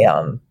that's my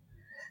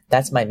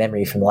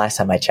memory from the last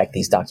time I checked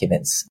these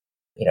documents,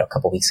 a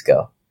couple weeks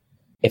ago.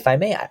 If I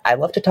may, I'd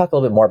love to talk a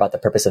little bit more about the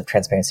purpose of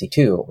transparency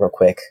too, real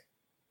quick.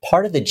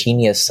 Part of the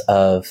genius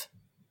of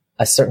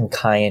a certain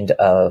kind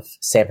of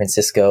San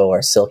Francisco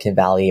or Silicon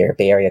Valley or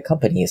Bay Area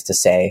company is to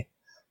say,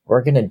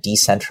 we're going to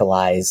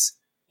decentralize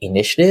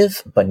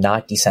initiative, but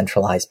not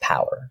decentralize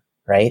power,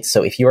 right?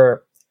 So if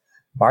you're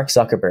Mark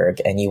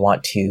Zuckerberg and you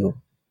want to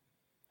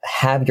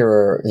have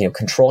your,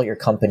 control your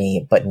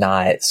company, but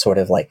not sort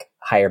of like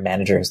hire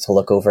managers to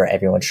look over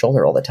everyone's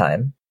shoulder all the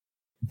time,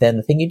 then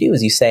the thing you do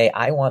is you say,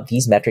 I want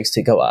these metrics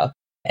to go up.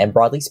 And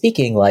broadly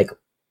speaking, like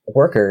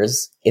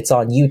workers, it's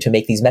on you to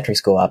make these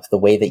metrics go up the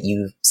way that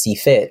you see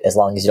fit, as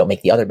long as you don't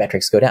make the other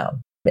metrics go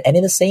down. And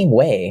in the same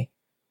way,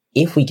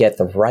 if we get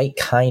the right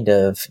kind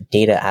of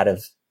data out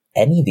of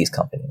any of these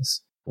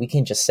companies, we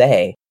can just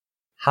say,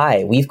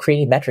 hi, we've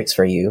created metrics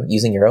for you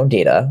using your own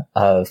data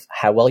of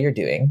how well you're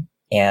doing,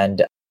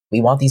 and we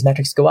want these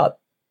metrics to go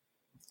up.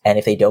 And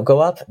if they don't go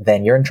up,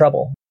 then you're in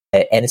trouble.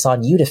 And it's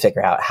on you to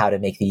figure out how to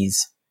make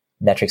these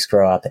metrics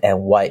grow up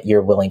and what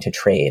you're willing to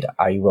trade.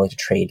 Are you willing to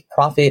trade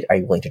profit? Are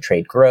you willing to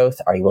trade growth?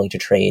 Are you willing to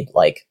trade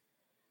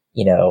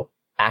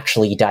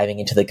actually diving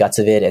into the guts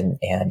of it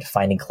and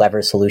finding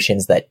clever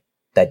solutions that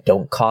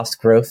don't cost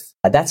growth?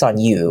 That's on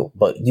you,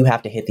 but you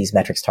have to hit these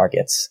metrics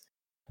targets.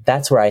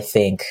 That's where I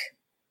think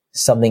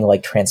something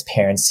like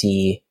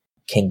transparency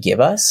can give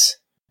us.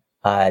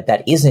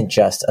 That isn't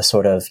just a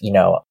sort of,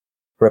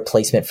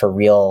 replacement for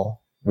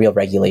real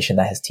regulation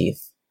that has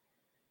teeth.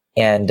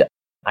 And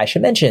I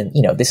should mention,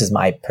 this is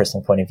my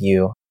personal point of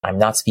view. I'm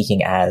not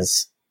speaking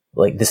as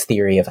like this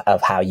theory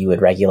of how you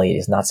would regulate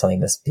is not something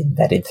that's been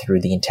vetted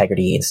through the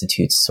Integrity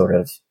Institute's sort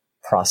of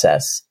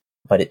process,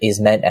 but it is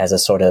meant as a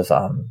sort of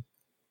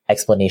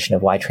explanation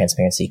of why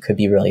transparency could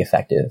be really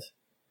effective.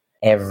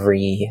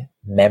 Every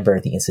member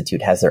of the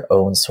Institute has their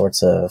own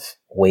sorts of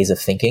ways of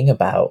thinking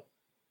about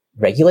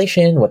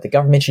regulation, what the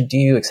government should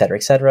do, et cetera,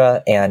 et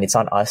cetera. And it's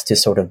on us to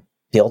sort of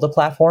build a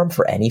platform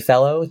for any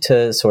fellow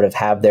to sort of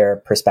have their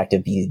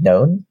perspective be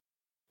known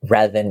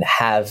rather than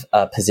have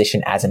a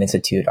position as an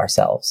institute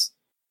ourselves.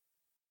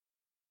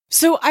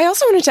 So I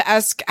also wanted to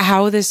ask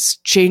how this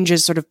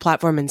changes sort of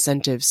platform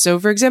incentives. So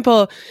for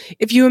example,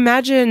 if you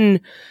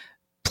imagine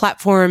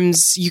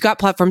platforms, you got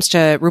platforms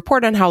to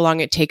report on how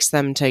long it takes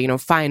them to,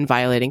 find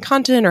violating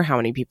content or how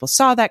many people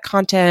saw that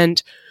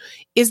content.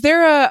 Is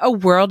there a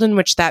world in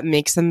which that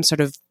makes them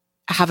sort of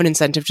have an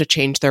incentive to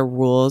change their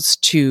rules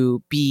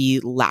to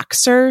be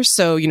laxer?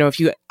 So, if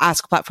you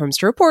ask platforms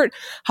to report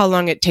how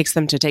long it takes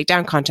them to take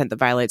down content that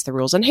violates the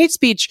rules on hate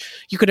speech,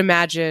 you could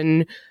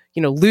imagine,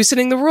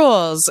 loosening the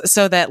rules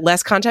so that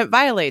less content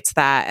violates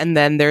that. And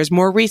then there's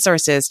more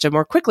resources to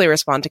more quickly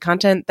respond to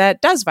content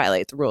that does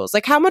violate the rules.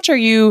 Like, how much are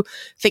you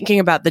thinking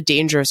about the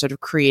danger of sort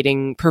of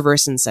creating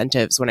perverse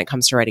incentives when it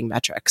comes to writing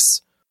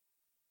metrics?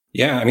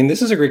 Yeah, I mean,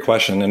 this is a great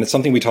question. And it's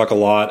something we talk a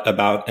lot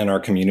about in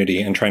our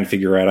community and try and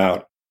figure it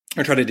out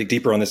or try to dig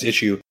deeper on this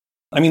issue.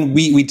 I mean,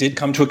 we did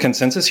come to a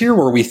consensus here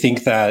where we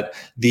think that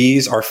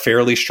these are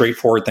fairly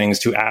straightforward things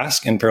to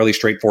ask and fairly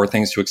straightforward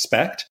things to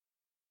expect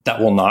that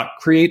will not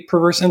create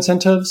perverse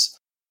incentives.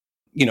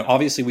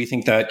 Obviously we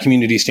think that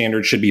community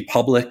standards should be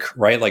public,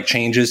 right? Like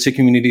changes to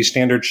community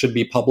standards should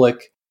be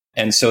public.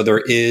 And so there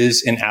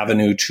is an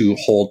avenue to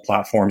hold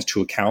platforms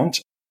to account.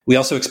 We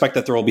also expect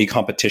that there will be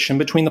competition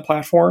between the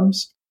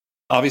platforms.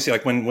 Obviously,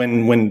 like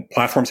when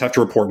platforms have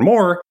to report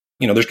more,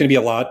 there's going to be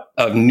a lot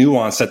of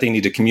nuance that they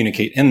need to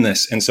communicate in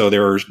this. And so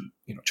there's,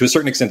 to a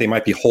certain extent, they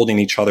might be holding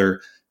each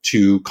other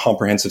to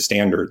comprehensive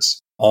standards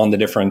on the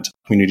different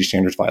community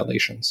standards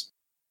violations.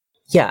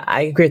 Yeah,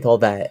 I agree with all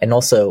that. And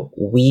also,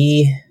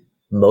 we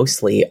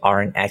mostly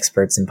aren't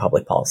experts in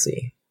public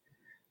policy.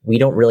 We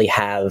don't really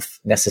have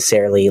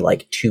necessarily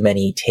like too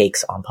many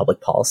takes on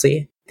public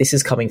policy. This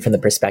is coming from the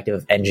perspective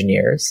of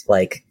engineers.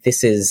 Like,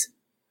 this is,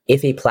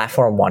 if a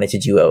platform wanted to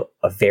do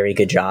a very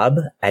good job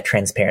at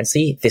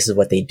transparency, this is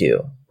what they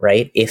do,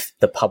 right? If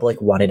the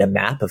public wanted a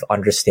map of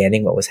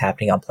understanding what was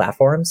happening on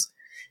platforms,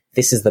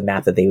 this is the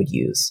map that they would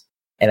use.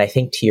 And I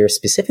think to your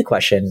specific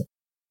question,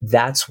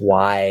 that's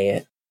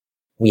why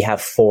we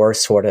have 4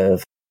 sort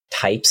of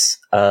types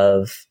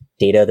of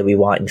data that we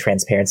want in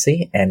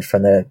transparency. And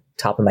from the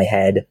top of my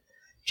head,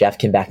 Jeff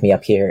can back me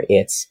up here.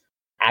 It's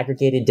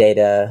aggregated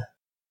data,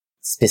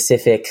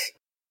 specific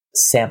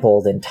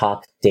sampled and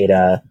top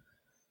data,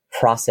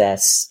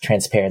 process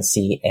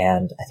transparency,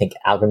 and I think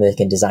algorithmic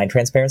and design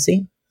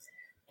transparency.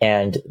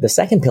 And the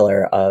second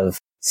pillar of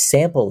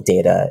sample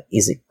data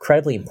is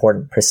incredibly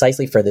important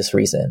precisely for this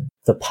reason.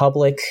 The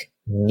public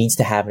needs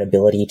to have an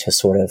ability to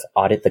sort of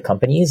audit the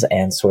companies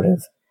and sort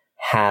of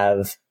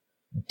have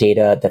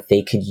data that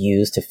they could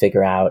use to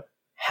figure out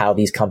how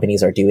these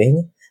companies are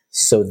doing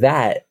so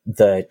that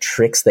the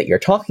tricks that you're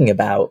talking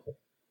about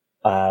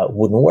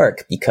wouldn't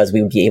work, because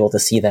we would be able to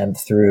see them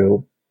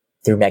through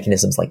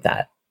mechanisms like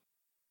that.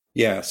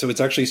 Yeah, so it's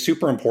actually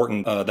super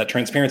important that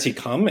transparency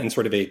come in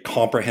sort of a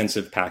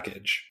comprehensive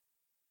package.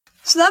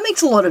 So that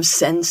makes a lot of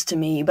sense to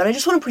me, but I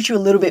just want to push you a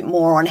little bit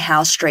more on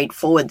how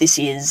straightforward this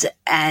is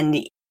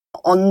and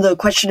on the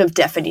question of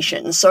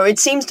definition. So it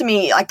seems to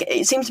me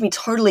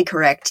totally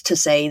correct to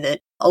say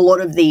that a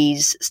lot of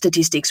these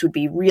statistics would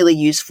be really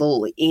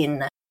useful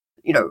in,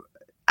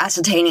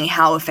 ascertaining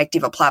how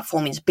effective a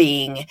platform is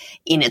being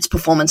in its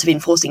performance of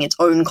enforcing its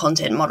own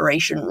content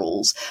moderation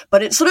rules.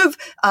 But it sort of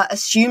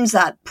assumes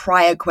that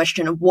prior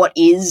question of what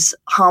is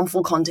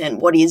harmful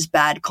content, what is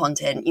bad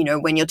content,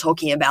 when you're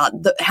talking about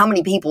how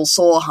many people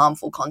saw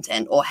harmful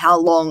content or how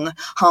long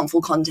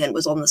harmful content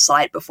was on the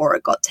site before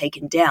it got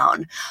taken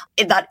down.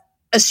 That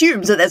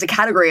assumes that there's a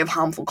category of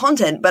harmful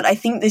content, but I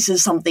think this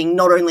is something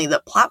not only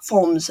that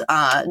platforms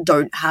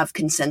don't have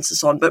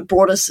consensus on, but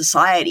broader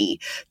society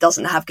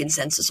doesn't have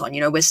consensus on.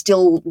 We're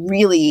still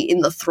really in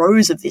the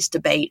throes of this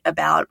debate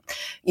about,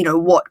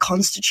 what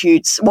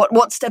constitutes,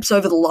 what steps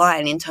over the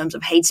line in terms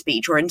of hate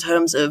speech or in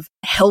terms of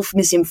health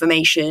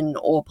misinformation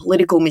or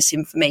political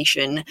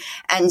misinformation.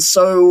 And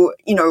so,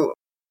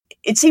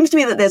 it seems to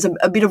me that there's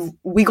a bit of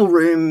wiggle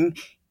room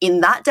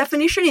in that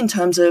definition in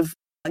terms of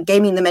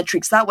gaming the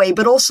metrics that way,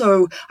 but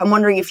also I'm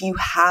wondering if you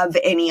have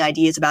any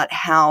ideas about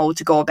how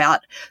to go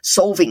about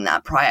solving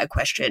that prior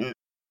question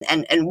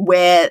and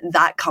where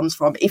that comes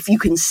from, if you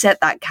can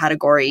set that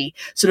category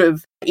sort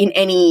of in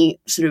any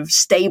sort of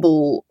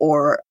stable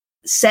or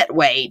set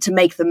way to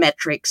make the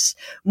metrics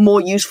more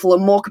useful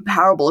and more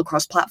comparable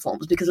across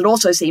platforms. Because it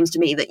also seems to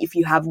me that if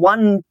you have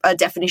one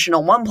definition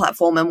on one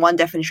platform and one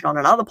definition on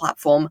another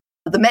platform,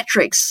 the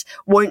metrics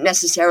won't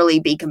necessarily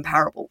be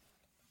comparable.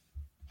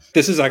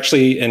 This is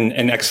actually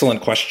an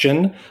excellent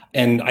question.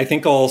 And I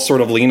think I'll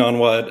sort of lean on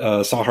what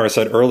Sahar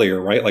said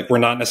earlier, right? Like, we're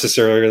not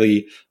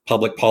necessarily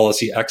public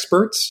policy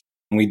experts.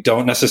 We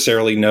don't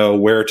necessarily know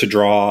where to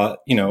draw,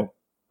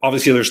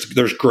 obviously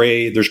there's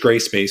gray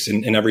space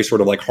in every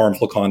sort of like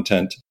harmful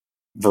content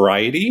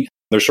variety.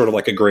 There's sort of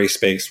like a gray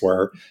space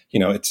where,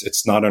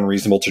 it's not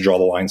unreasonable to draw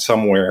the line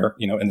somewhere,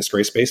 in this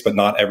gray space, but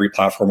not every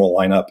platform will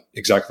line up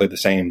exactly the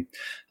same.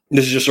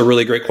 This is just a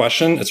really great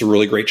question. It's a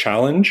really great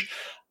challenge.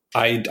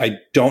 I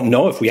don't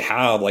know if we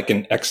have like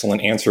an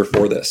excellent answer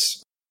for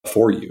this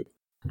for you.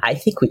 I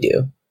think we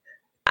do.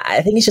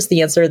 I think it's just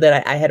the answer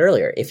that I had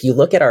earlier. If you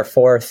look at our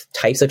 4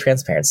 types of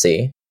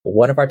transparency,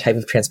 one of our type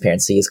of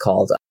transparency is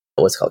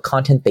what's called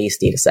content-based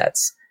data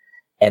sets.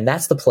 And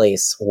that's the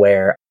place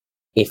where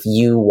if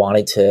you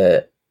wanted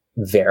to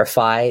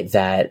verify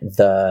that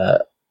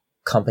the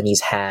companies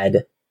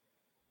had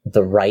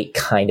the right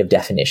kind of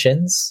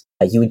definitions,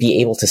 you would be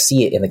able to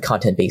see it in the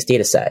content-based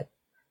data set.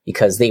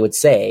 Because they would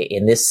say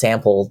in this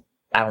sample,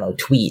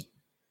 tweet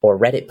or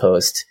Reddit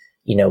post,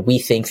 we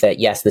think that,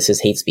 yes, this is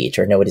hate speech,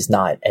 or no, it is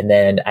not. And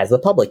then as the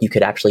public, you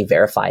could actually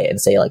verify it and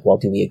say, like, well,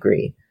 do we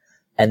agree?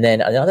 And then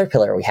another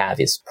pillar we have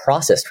is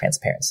process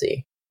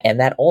transparency.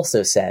 And that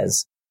also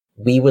says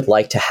we would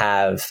like to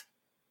have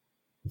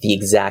the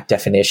exact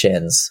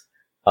definitions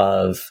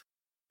of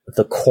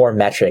the core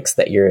metrics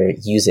that you're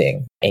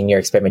using in your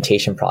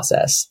experimentation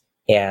process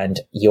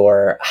and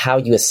how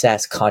you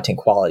assess content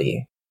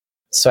quality.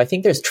 So I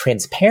think there's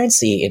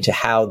transparency into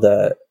how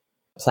the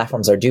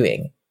platforms are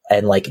doing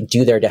and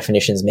do their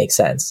definitions make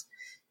sense?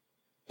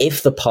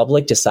 If the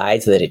public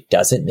decides that it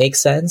doesn't make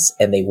sense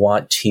and they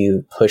want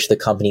to push the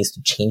companies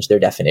to change their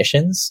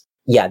definitions,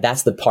 yeah,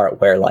 that's the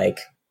part where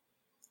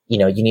you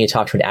need to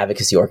talk to an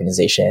advocacy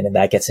organization, and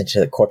that gets into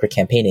the corporate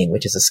campaigning,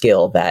 which is a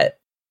skill that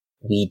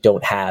we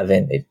don't have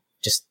and it's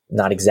just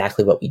not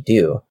exactly what we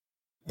do.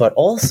 But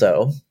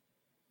also,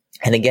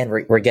 and again,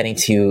 we're getting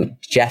to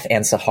Jeff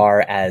and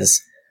Sahar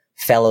as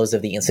fellows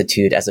of the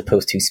Institute as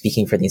opposed to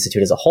speaking for the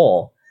Institute as a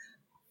whole,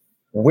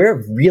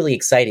 we're really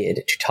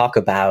excited to talk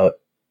about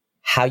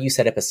how you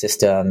set up a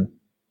system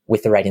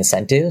with the right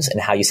incentives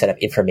and how you set up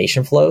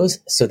information flows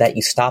so that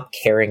you stop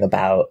caring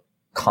about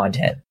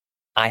content.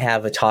 I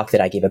have a talk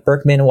that I gave at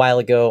Berkman a while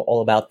ago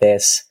all about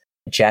this.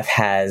 Jeff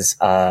has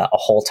a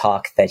whole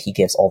talk that he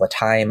gives all the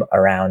time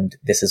around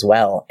this as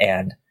well.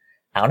 And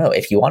I don't know,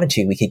 if you wanted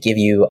to, we could give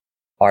you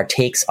our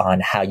takes on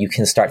how you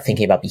can start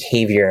thinking about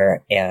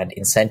behavior and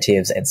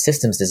incentives and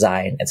systems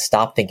design and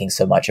stop thinking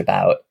so much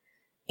about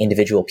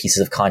individual pieces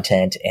of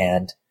content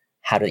and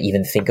how to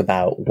even think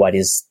about what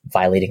is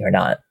violating or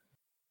not.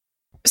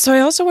 So I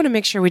also want to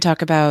make sure we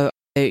talk about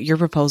your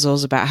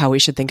proposals about how we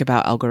should think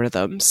about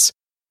algorithms.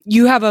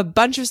 You have a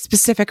bunch of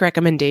specific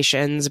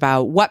recommendations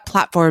about what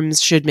platforms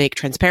should make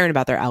transparent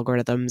about their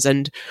algorithms.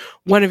 And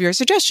one of your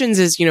suggestions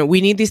is, we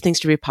need these things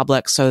to be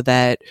public so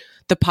that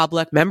the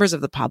public, members of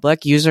the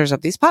public, users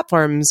of these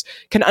platforms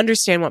can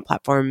understand what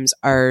platforms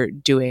are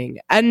doing.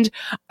 And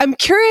I'm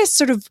curious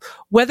sort of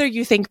whether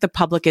you think the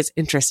public is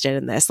interested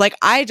in this.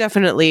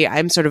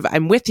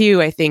 I'm with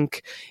you. I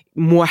think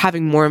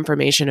having more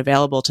information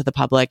available to the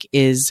public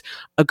is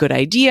a good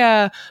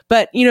idea.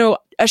 But,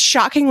 a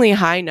shockingly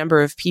high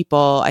number of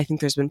people, I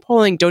think there's been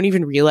polling, don't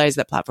even realize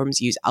that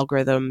platforms use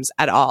algorithms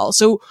at all.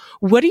 So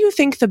what do you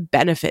think the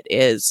benefit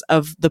is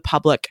of the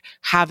public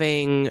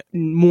having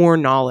more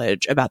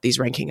knowledge about these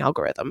ranking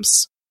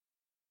algorithms?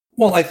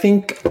 Well, I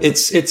think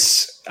it's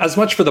as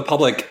much for the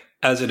public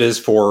as it is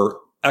for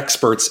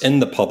experts in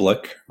the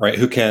public, right,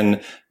 who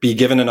can be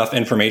given enough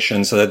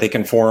information so that they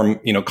can form,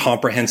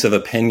 comprehensive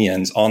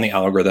opinions on the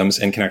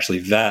algorithms and can actually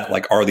vet,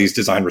 like, are these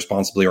designed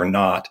responsibly or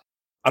not?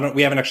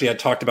 We haven't actually had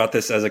talked about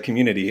this as a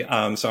community.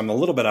 So I'm a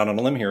little bit out on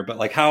a limb here, but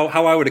like how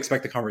I would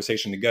expect the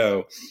conversation to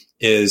go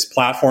is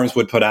platforms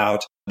would put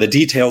out the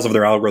details of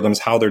their algorithms,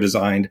 how they're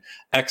designed.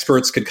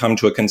 Experts could come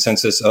to a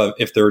consensus of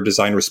if they're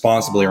designed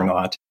responsibly or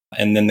not.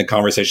 And then the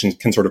conversation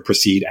can sort of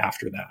proceed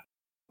after that.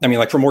 I mean,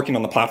 like from working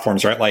on the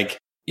platforms, right? Like,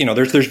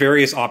 there's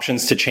various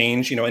options to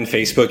change. In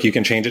Facebook, you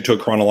can change it to a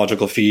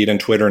chronological feed, and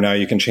Twitter now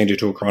you can change it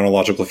to a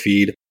chronological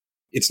feed.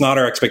 It's not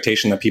our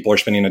expectation that people are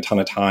spending a ton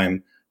of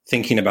time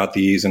thinking about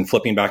these and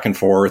flipping back and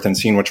forth and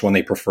seeing which one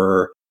they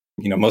prefer.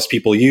 Most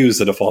people use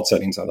the default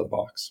settings out of the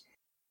box.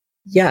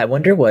 Yeah, I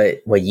wonder what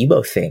you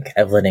both think,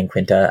 Evelyn and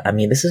Quinta. I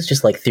mean, this is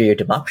just like theory of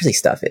democracy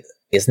stuff,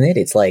 isn't it?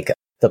 It's like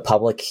the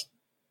public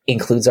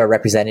includes our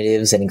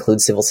representatives and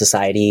includes civil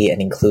society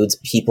and includes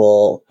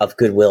people of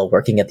goodwill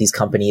working at these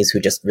companies who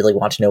just really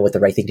want to know what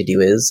the right thing to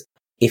do is.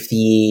 If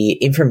the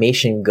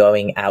information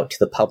going out to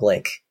the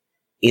public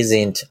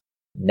isn't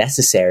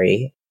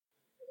necessary,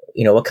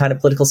 what kind of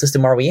political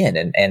system are we in?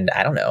 And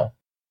I don't know,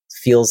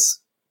 feels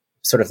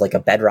sort of like a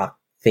bedrock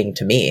thing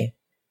to me.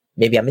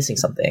 Maybe I'm missing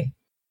something.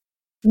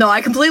 No,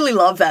 I completely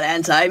love that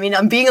answer. I mean,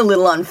 I'm being a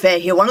little unfair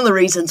here. One of the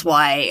reasons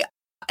why,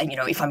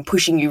 if I'm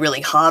pushing you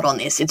really hard on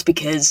this, it's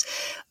because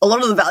a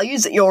lot of the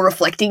values that you're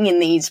reflecting in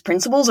these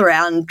principles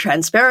around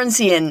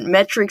transparency and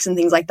metrics and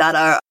things like that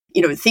are,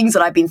 things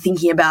that I've been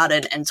thinking about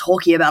and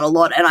talking about a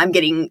lot. And I'm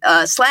getting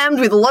slammed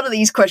with a lot of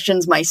these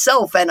questions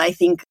myself. And I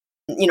think,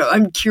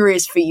 I'm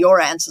curious for your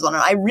answers on it.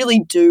 I really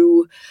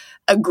do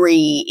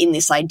agree in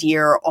this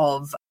idea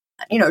of,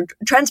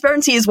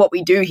 transparency is what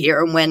we do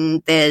here. And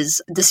when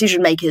there's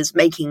decision makers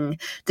making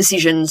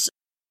decisions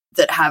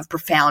that have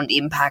profound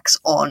impacts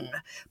on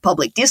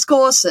public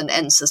discourse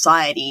and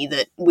society,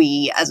 that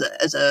we as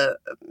a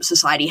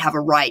society have a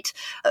right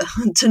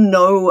to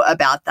know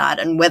about that.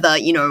 And whether,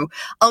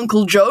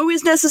 Uncle Joe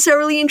is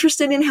necessarily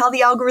interested in how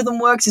the algorithm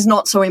works is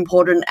not so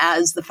important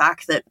as the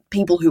fact that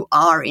people who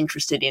are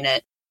interested in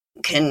it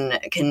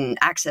can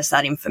access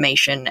that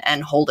information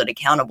and hold it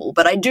accountable.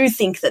 But I do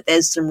think that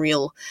there's some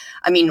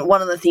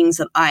one of the things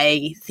that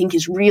I think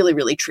is really,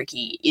 really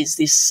tricky is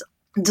this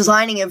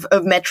designing of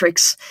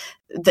metrics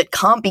that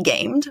can't be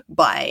gamed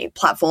by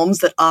platforms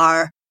that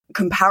are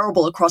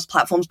comparable across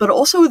platforms, but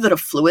also that are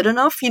fluid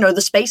enough.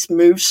 The space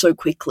moves so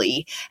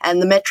quickly,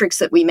 and the metrics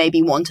that we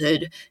maybe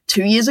wanted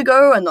 2 years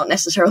ago are not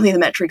necessarily the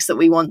metrics that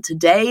we want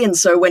today. And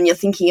so when you're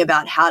thinking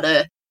about how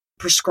to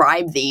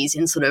prescribe these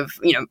in sort of,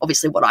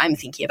 obviously what I'm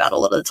thinking about a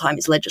lot of the time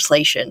is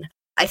legislation,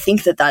 I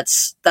think that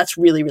that's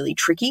really, really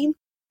tricky.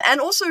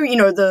 And also,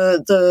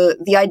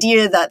 the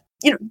idea that,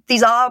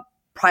 these are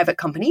private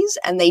companies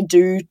and they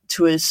do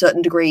to a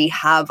certain degree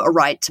have a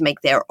right to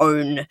make their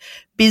own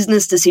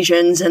business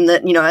decisions, and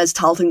that, as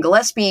Tarleton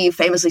Gillespie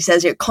famously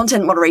says,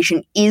 content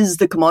moderation is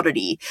the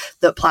commodity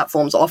that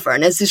platforms offer.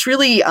 And there's this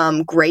really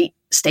great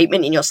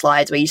statement in your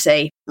slides where you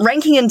say,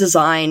 ranking and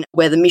design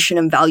where the mission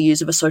and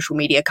values of a social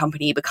media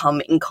company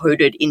become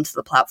encoded into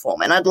the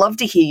platform. And I'd love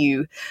to hear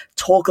you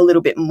talk a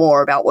little bit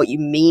more about what you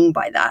mean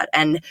by that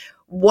and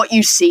what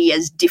you see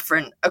as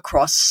different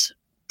across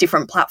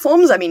different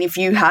platforms. I mean, if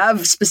you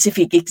have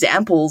specific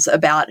examples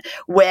about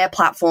where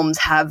platforms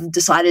have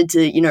decided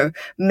to,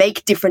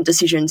 make different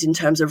decisions in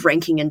terms of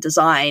ranking and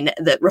design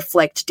that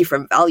reflect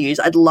different values,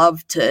 I'd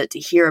love to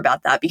hear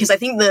about that, because I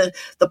think the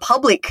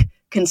public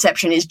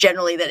conception is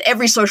generally that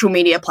every social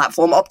media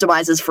platform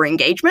optimizes for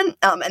engagement,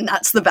 and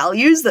that's the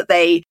values that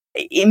they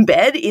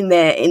embed in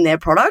their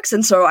products.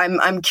 And so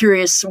I'm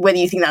curious whether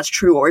you think that's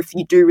true or if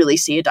you do really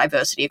see a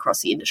diversity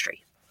across the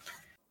industry.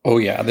 Oh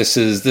yeah, this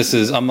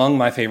is among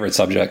my favorite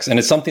subjects. And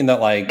it's something that,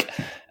 like,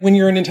 when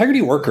you're an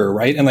integrity worker,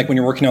 right? And like when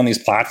you're working on these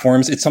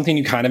platforms, it's something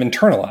you kind of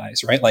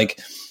internalize, right?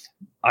 Like,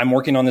 I'm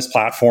working on this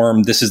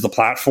platform. This is the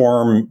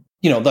platform,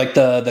 like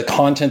the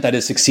content that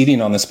is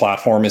succeeding on this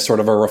platform is sort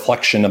of a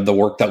reflection of the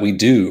work that we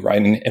do,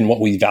 right? And what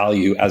we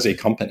value as a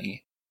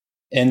company.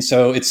 And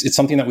so it's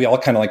something that we all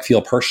kind of like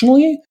feel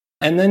personally.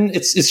 And then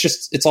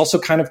it's also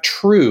kind of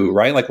true,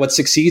 right? Like what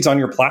succeeds on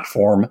your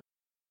platform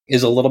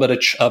is a little bit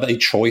of a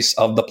choice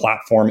of the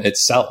platform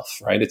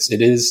itself, right?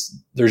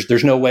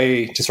 There's no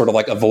way to sort of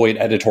like avoid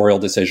editorial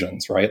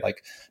decisions, right?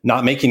 Like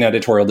not making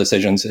editorial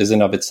decisions is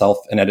in of itself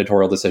an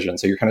editorial decision.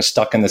 So you're kind of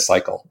stuck in this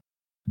cycle.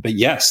 But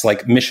yes,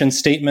 like mission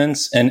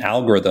statements and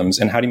algorithms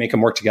and how do you make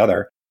them work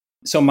together?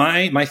 So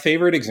my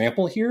favorite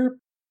example here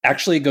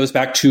actually goes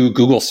back to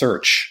Google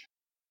search.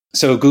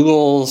 So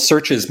Google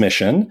search's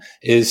mission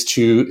is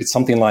it's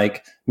something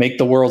like make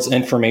the world's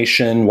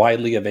information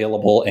widely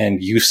available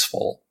and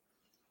useful.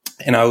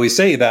 And I always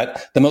say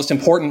that the most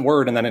important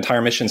word in that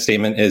entire mission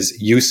statement is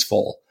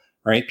useful,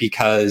 right?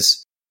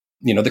 Because,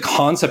 the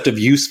concept of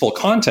useful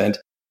content,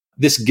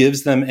 this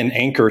gives them an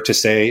anchor to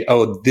say,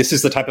 oh, this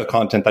is the type of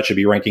content that should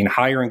be ranking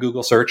higher in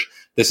Google search.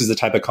 This is the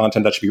type of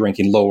content that should be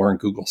ranking lower in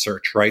Google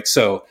search, right?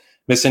 So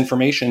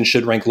misinformation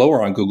should rank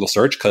lower on Google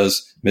search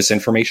because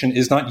misinformation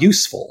is not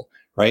useful,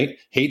 right?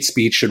 Hate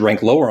speech should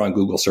rank lower on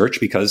Google search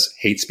because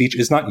hate speech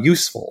is not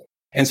useful.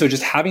 And so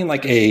just having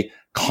like a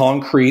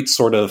concrete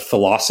sort of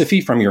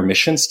philosophy from your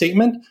mission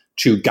statement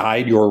to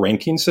guide your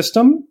ranking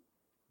system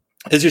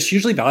is just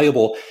hugely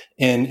valuable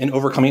in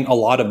overcoming a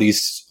lot of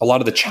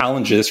the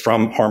challenges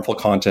from harmful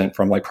content,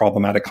 from like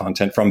problematic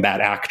content, from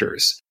bad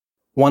actors.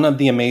 One of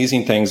the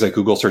amazing things that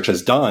Google Search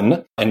has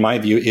done, in my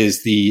view,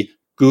 is the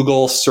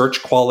Google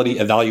Search Quality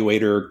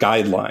Evaluator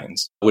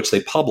Guidelines, which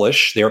they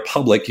publish. They are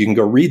public. You can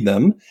go read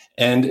them.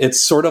 And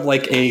it's sort of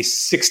like a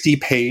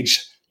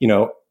 60-page,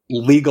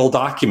 legal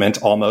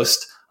document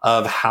almost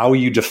of how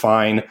you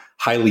define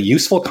highly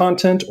useful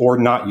content or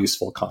not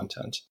useful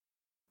content.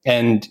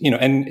 And,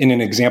 and in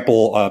an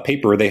example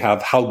paper, they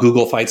have how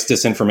Google fights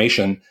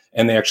disinformation.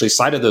 And they actually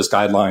cited those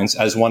guidelines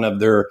as one of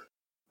their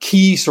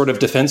key sort of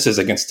defenses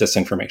against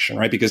disinformation,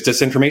 right? Because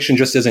disinformation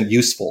just isn't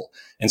useful.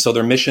 And so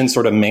their mission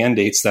sort of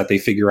mandates that they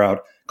figure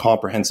out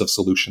comprehensive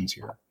solutions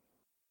here.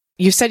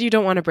 You said you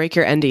don't want to break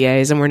your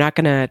NDAs, and we're not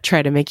going to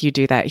try to make you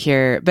do that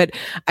here. But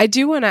I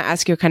do want to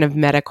ask you a kind of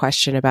meta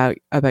question about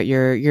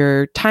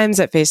your times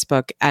at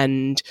Facebook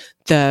and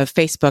the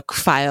Facebook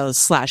files /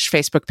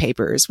 Facebook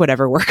papers,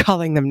 whatever we're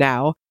calling them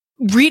now.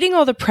 Reading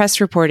all the press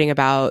reporting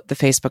about the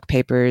Facebook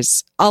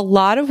papers, a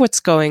lot of what's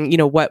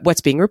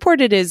being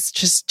reported is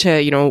just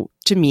to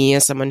me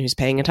as someone who's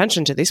paying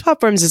attention to these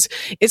platforms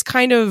is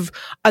kind of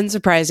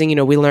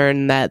unsurprising. We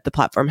learned that the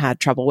platform had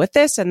trouble with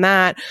this and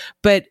that,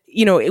 but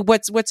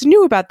what's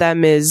new about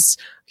them is,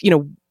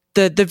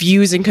 the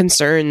views and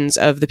concerns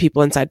of the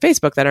people inside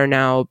Facebook that are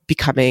now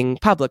becoming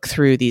public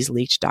through these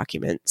leaked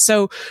documents.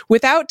 So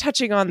without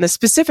touching on the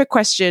specific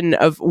question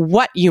of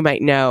what you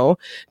might know,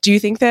 do you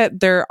think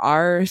that there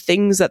are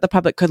things that the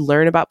public could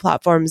learn about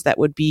platforms that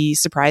would be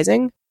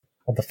surprising?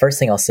 Well, the first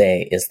thing I'll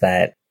say is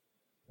that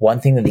one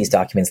thing that these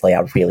documents lay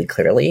out really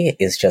clearly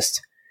is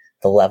just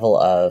the level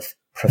of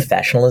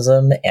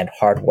professionalism and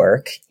hard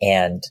work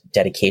and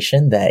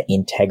dedication that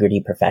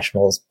integrity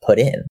professionals put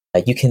in.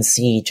 You can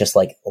see just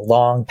like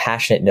long,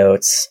 passionate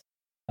notes,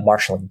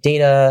 marshaling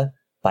data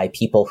by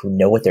people who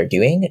know what they're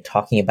doing,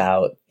 talking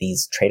about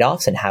these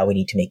trade-offs and how we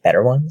need to make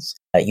better ones.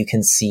 You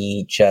can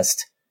see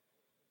just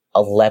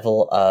a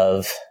level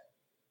of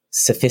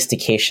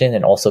sophistication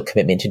and also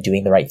commitment to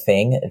doing the right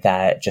thing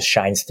that just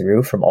shines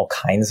through from all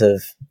kinds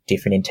of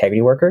different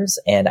integrity workers.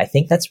 And I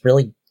think that's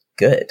really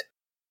good.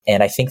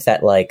 And I think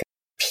that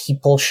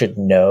people should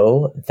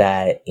know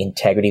that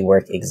integrity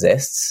work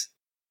exists.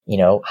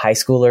 High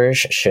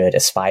schoolers should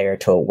aspire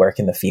to work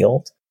in the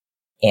field,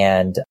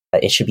 and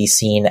it should be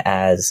seen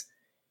as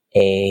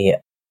a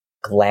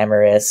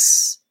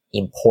glamorous,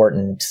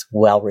 important,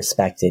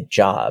 well-respected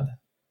job.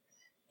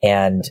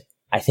 And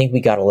I think we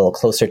got a little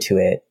closer to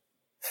it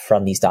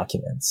from these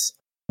documents.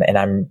 And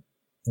I'm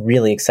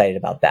really excited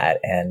about that.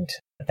 And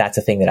that's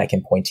a thing that I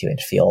can point to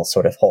and feel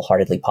sort of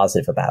wholeheartedly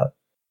positive about.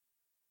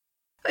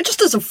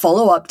 Just as a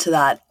follow-up to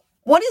that,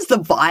 what is the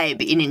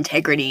vibe in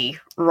integrity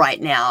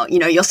right now?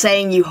 You're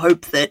saying you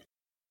hope that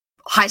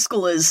high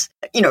schoolers,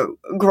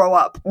 grow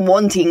up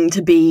wanting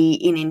to be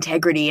in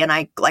integrity. And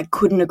I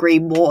couldn't agree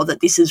more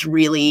that this is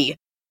really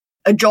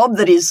a job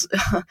that is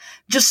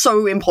just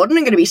so important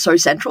and going to be so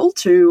central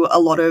to a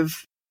lot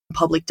of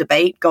public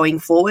debate going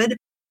forward.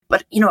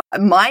 But,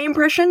 my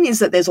impression is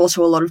that there's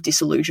also a lot of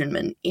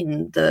disillusionment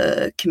in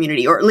the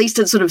community, or at least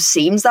it sort of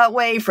seems that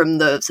way from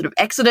the sort of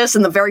exodus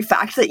and the very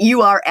fact that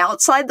you are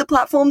outside the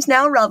platforms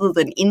now rather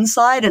than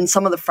inside, and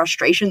some of the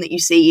frustration that you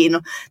see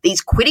in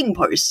these quitting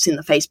posts in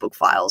the Facebook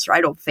files,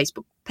 right? Or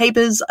Facebook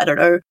papers. I don't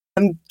know.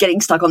 I'm getting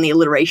stuck on the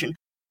alliteration.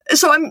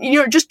 So I'm,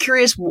 just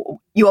curious.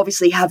 You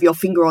obviously have your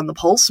finger on the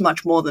pulse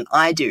much more than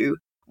I do.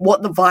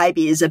 What the vibe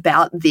is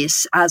about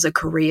this as a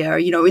career.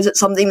 Is it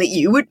something that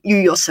you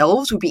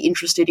yourselves would be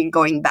interested in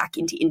going back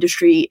into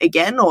industry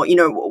again? Or,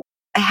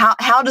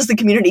 how does the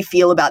community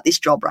feel about this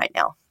job right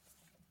now?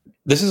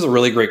 This is a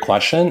really great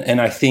question.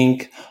 And I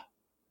think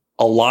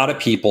a lot of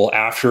people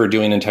after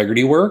doing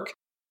integrity work,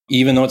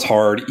 even though it's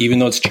hard, even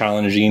though it's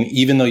challenging,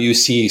 even though you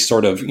see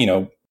sort of,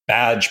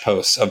 badge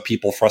posts of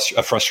people,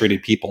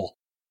 frustrated people,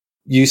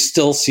 you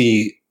still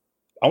see,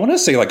 I want to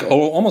say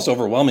almost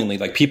overwhelmingly,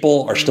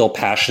 people are still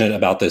passionate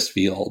about this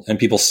field, and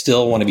people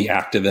still want to be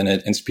active in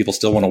it, and people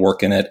still want to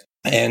work in it.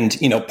 And,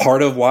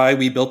 part of why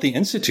we built the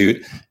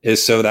Institute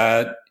is so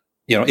that,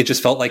 it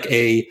just felt like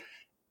a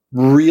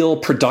real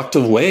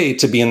productive way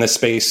to be in this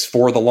space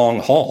for the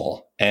long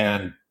haul.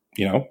 And,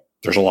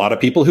 there's a lot of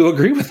people who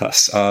agree with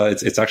us.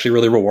 It's actually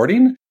really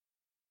rewarding.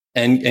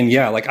 And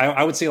yeah,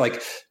 I would say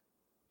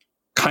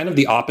kind of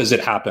the opposite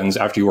happens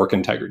after you work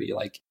integrity.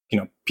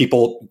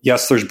 People,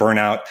 yes, there's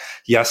burnout.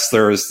 Yes,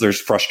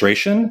 there's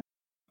frustration.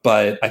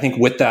 But I think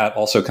with that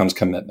also comes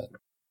commitment.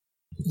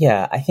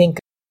 Yeah, I think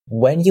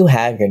when you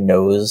have your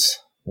nose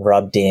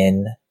rubbed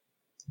in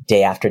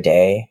day after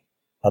day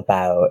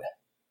about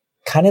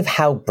kind of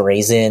how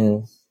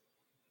brazen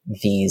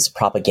these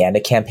propaganda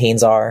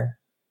campaigns are,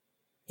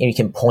 you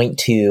can point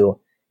to,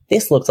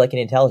 this looks like an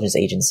intelligence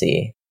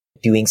agency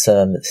doing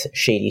some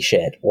shady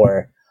shit,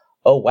 or,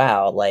 oh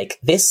wow,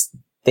 this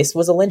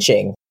was a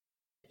lynching.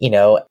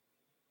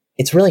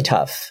 it's really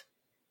tough.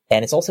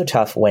 And it's also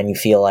tough when you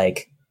feel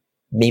like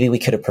maybe we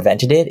could have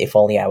prevented it if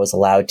only I was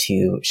allowed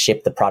to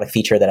ship the product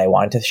feature that I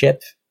wanted to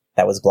ship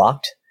that was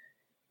blocked.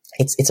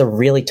 It's a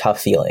really tough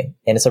feeling.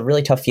 And it's a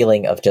really tough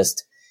feeling of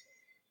just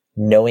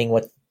knowing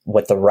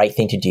what the right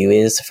thing to do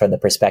is from the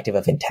perspective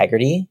of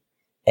integrity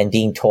and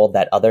being told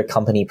that other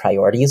company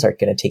priorities are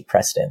going to take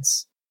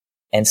precedence.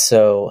 And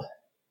so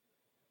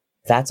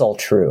that's all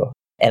true.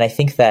 And I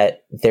think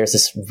that there's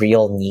this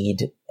real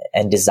need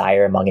and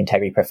desire among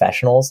integrity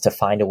professionals to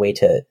find a way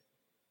to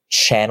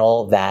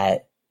channel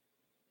that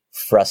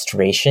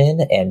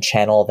frustration and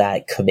channel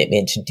that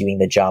commitment to doing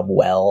the job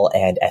well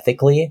and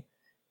ethically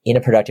in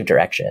a productive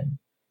direction.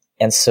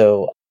 And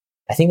so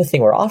I think the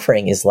thing we're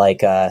offering is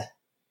like,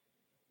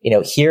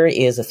 here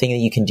is a thing that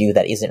you can do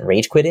that isn't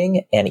rage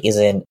quitting and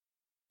isn't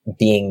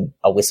being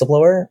a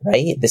whistleblower,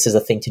 right? This is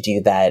a thing to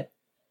do that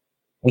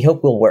we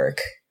hope will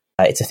work.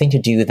 It's a thing to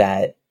do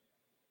that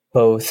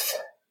both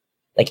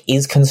like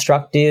is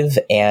constructive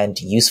and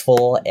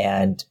useful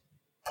and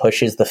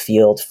pushes the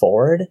field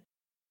forward,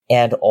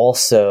 and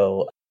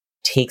also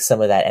takes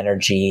some of that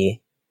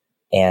energy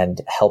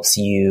and helps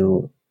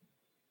you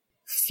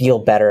feel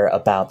better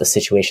about the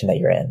situation that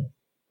you're in.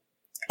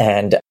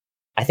 And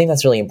I think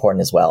that's really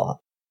important as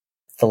well.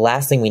 The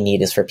last thing we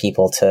need is for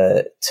people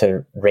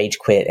to rage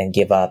quit and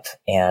give up,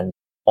 and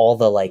all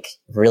the like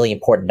really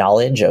important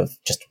knowledge of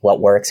just what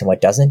works and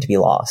what doesn't to be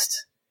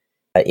lost.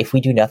 If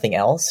we do nothing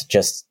else,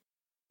 just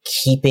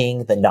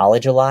keeping the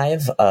knowledge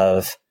alive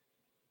of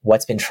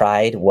what's been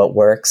tried, what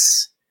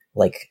works,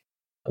 like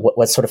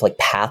what sort of like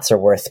paths are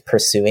worth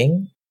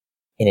pursuing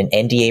in an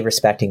NDA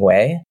respecting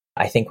way,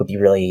 I think would be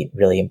really,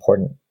 really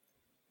important.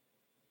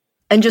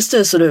 And just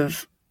a sort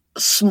of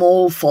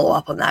small follow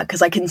up on that,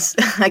 because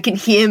I can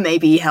hear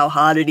maybe how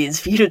hard it is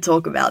for you to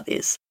talk about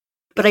this.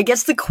 But I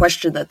guess the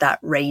question that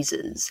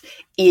raises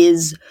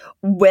is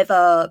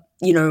whether,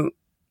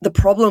 the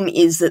problem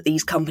is that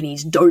these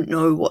companies don't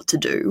know what to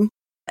do.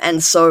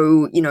 And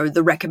so,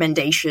 the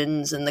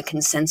recommendations and the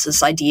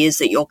consensus ideas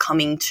that you're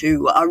coming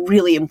to are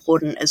really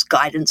important as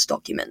guidance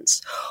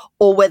documents,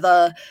 or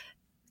whether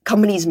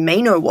companies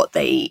may know what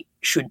they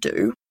should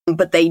do,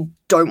 but they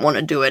don't want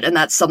to do it. And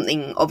that's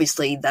something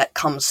obviously that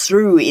comes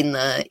through in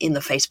the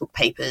Facebook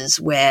papers,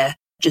 where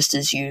just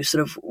as you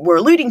sort of were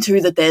alluding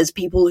to, that there's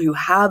people who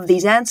have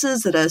these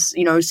answers that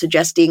are,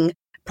 suggesting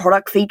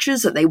product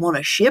features that they want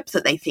to ship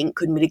that they think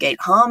could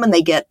mitigate harm, and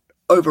they get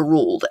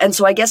overruled. And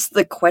so I guess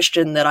the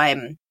question that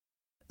I'm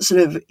sort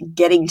of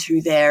getting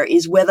to there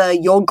is whether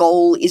your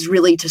goal is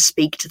really to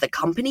speak to the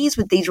companies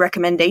with these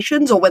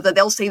recommendations, or whether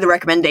they'll see the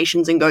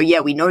recommendations and go, yeah,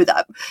 we know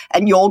that.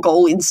 And your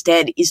goal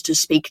instead is to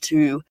speak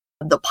to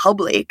the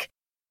public,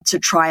 to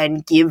try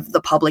and give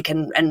the public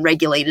and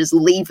regulators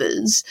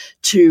levers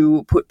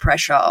to put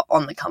pressure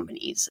on the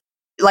companies.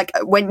 Like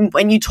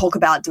when you talk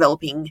about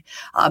developing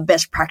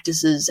best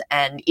practices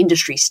and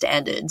industry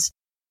standards,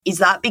 is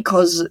that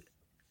because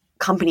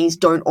companies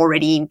don't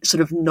already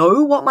sort of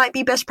know what might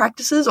be best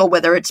practices, or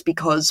whether it's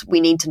because we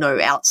need to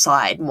know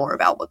outside more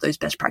about what those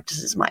best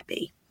practices might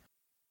be?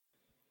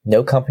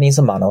 No company is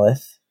a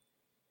monolith.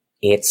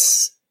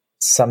 It's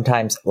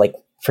sometimes like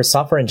for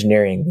software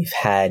engineering, we've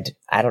had,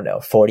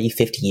 40,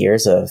 50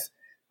 years of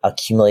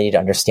accumulated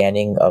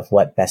understanding of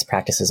what best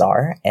practices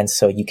are. And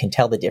so you can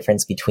tell the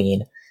difference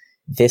between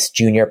this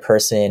junior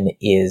person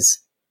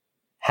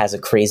has a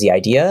crazy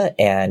idea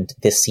and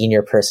this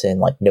senior person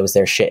like knows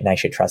their shit and I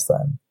should trust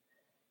them.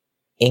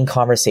 In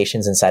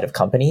conversations inside of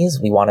companies,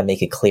 we want to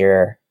make it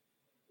clear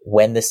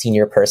when the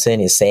senior person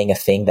is saying a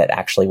thing that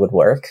actually would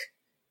work,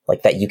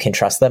 like that you can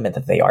trust them and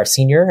that they are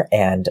senior,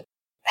 and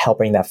help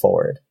bring that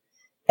forward.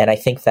 And I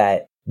think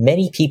that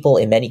many people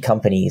in many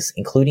companies,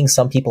 including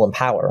some people in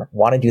power,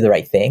 want to do the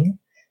right thing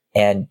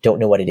and don't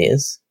know what it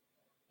is.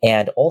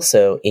 And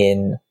also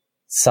in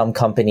some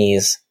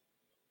companies,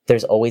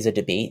 there's always a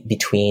debate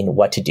between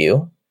what to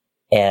do.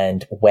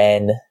 And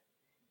when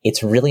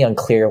it's really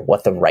unclear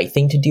what the right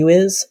thing to do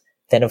is,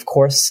 then of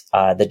course,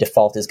 the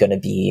default is going to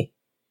be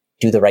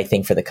do the right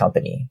thing for the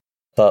company.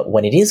 But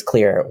when it is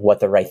clear what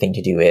the right thing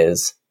to do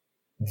is,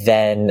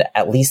 then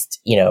at least,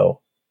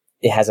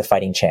 it has a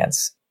fighting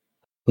chance.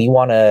 We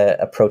want to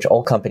approach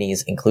all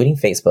companies, including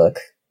Facebook,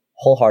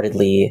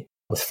 wholeheartedly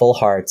with full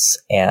hearts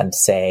and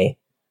say,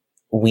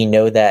 we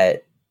know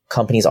that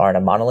companies aren't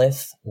a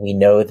monolith. We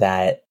know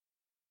that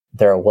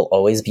there will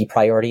always be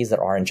priorities that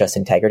aren't just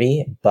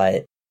integrity.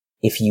 But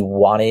if you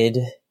wanted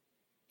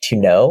to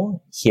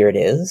know, here it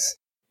is.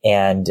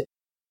 And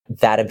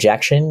that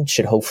objection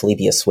should hopefully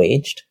be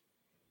assuaged.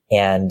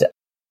 And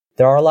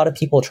there are a lot of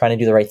people trying to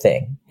do the right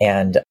thing.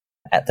 And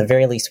at the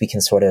very least, we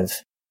can sort of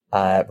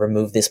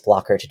remove this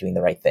blocker to doing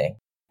the right thing.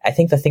 I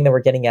think the thing that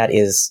we're getting at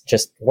is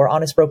just we're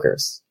honest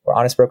brokers. We're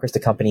honest brokers to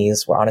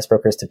companies. We're honest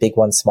brokers to big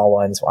ones, small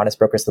ones. We're honest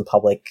brokers to the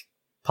public,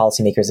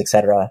 policymakers,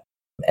 etc.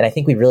 And I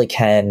think we really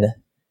can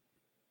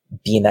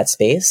be in that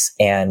space.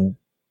 And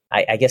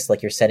I guess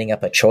like you're setting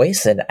up a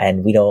choice,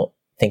 and we don't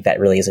think that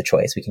really is a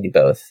choice. We can do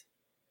both.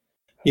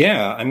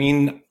 Yeah, I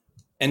mean,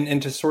 and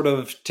to sort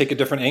of take a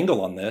different angle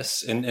on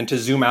this and to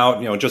zoom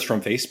out, just from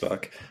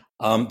Facebook,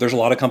 There's a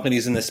lot of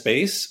companies in this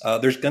space.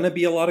 There's going to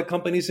be a lot of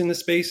companies in this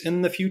space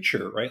in the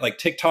future, right? Like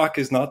TikTok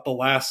is not the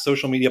last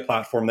social media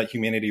platform that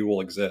humanity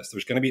will exist.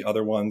 There's going to be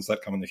other ones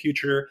that come in the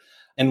future.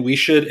 And we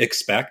should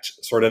expect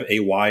sort of a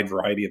wide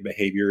variety of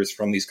behaviors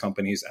from these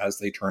companies as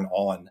they turn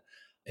on.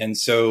 And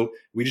so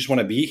we just want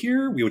to be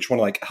here. We just want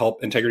to like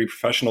help integrity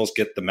professionals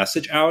get the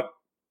message out.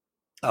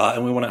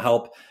 And we want to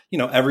help,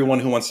 everyone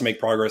who wants to make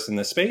progress in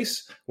this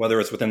space, whether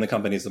it's within the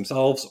companies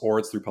themselves or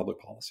it's through public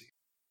policy.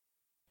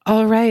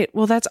 All right.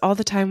 Well, that's all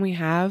the time we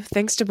have.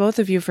 Thanks to both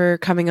of you for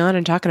coming on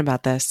and talking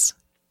about this.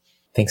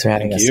 Thanks for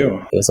having us. It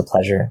was a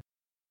pleasure.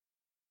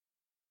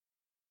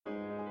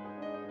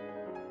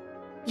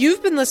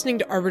 You've been listening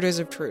to Arbiters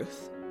of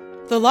Truth,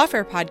 the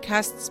Lawfare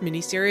podcast's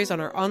miniseries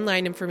on our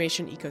online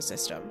information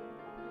ecosystem.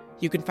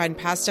 You can find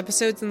past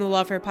episodes in the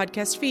Lawfare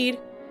podcast feed,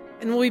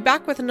 and we'll be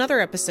back with another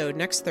episode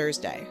next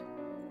Thursday.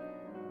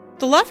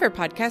 The Lawfare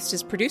podcast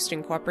is produced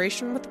in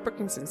cooperation with the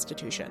Brookings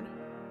Institution.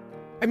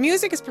 Our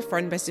music is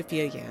performed by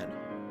Sophia Yan.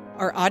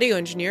 Our audio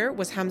engineer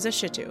was Hamza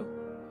Shitu.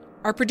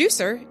 Our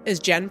producer is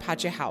Jen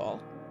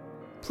Pacha-Howell.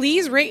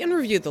 Please rate and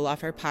review the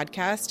Lawfare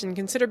podcast and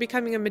consider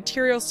becoming a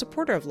material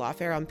supporter of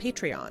Lawfare on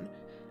Patreon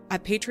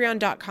at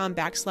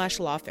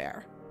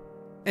patreon.com/Lawfare.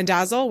 And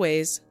as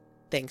always,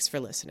 thanks for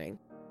listening.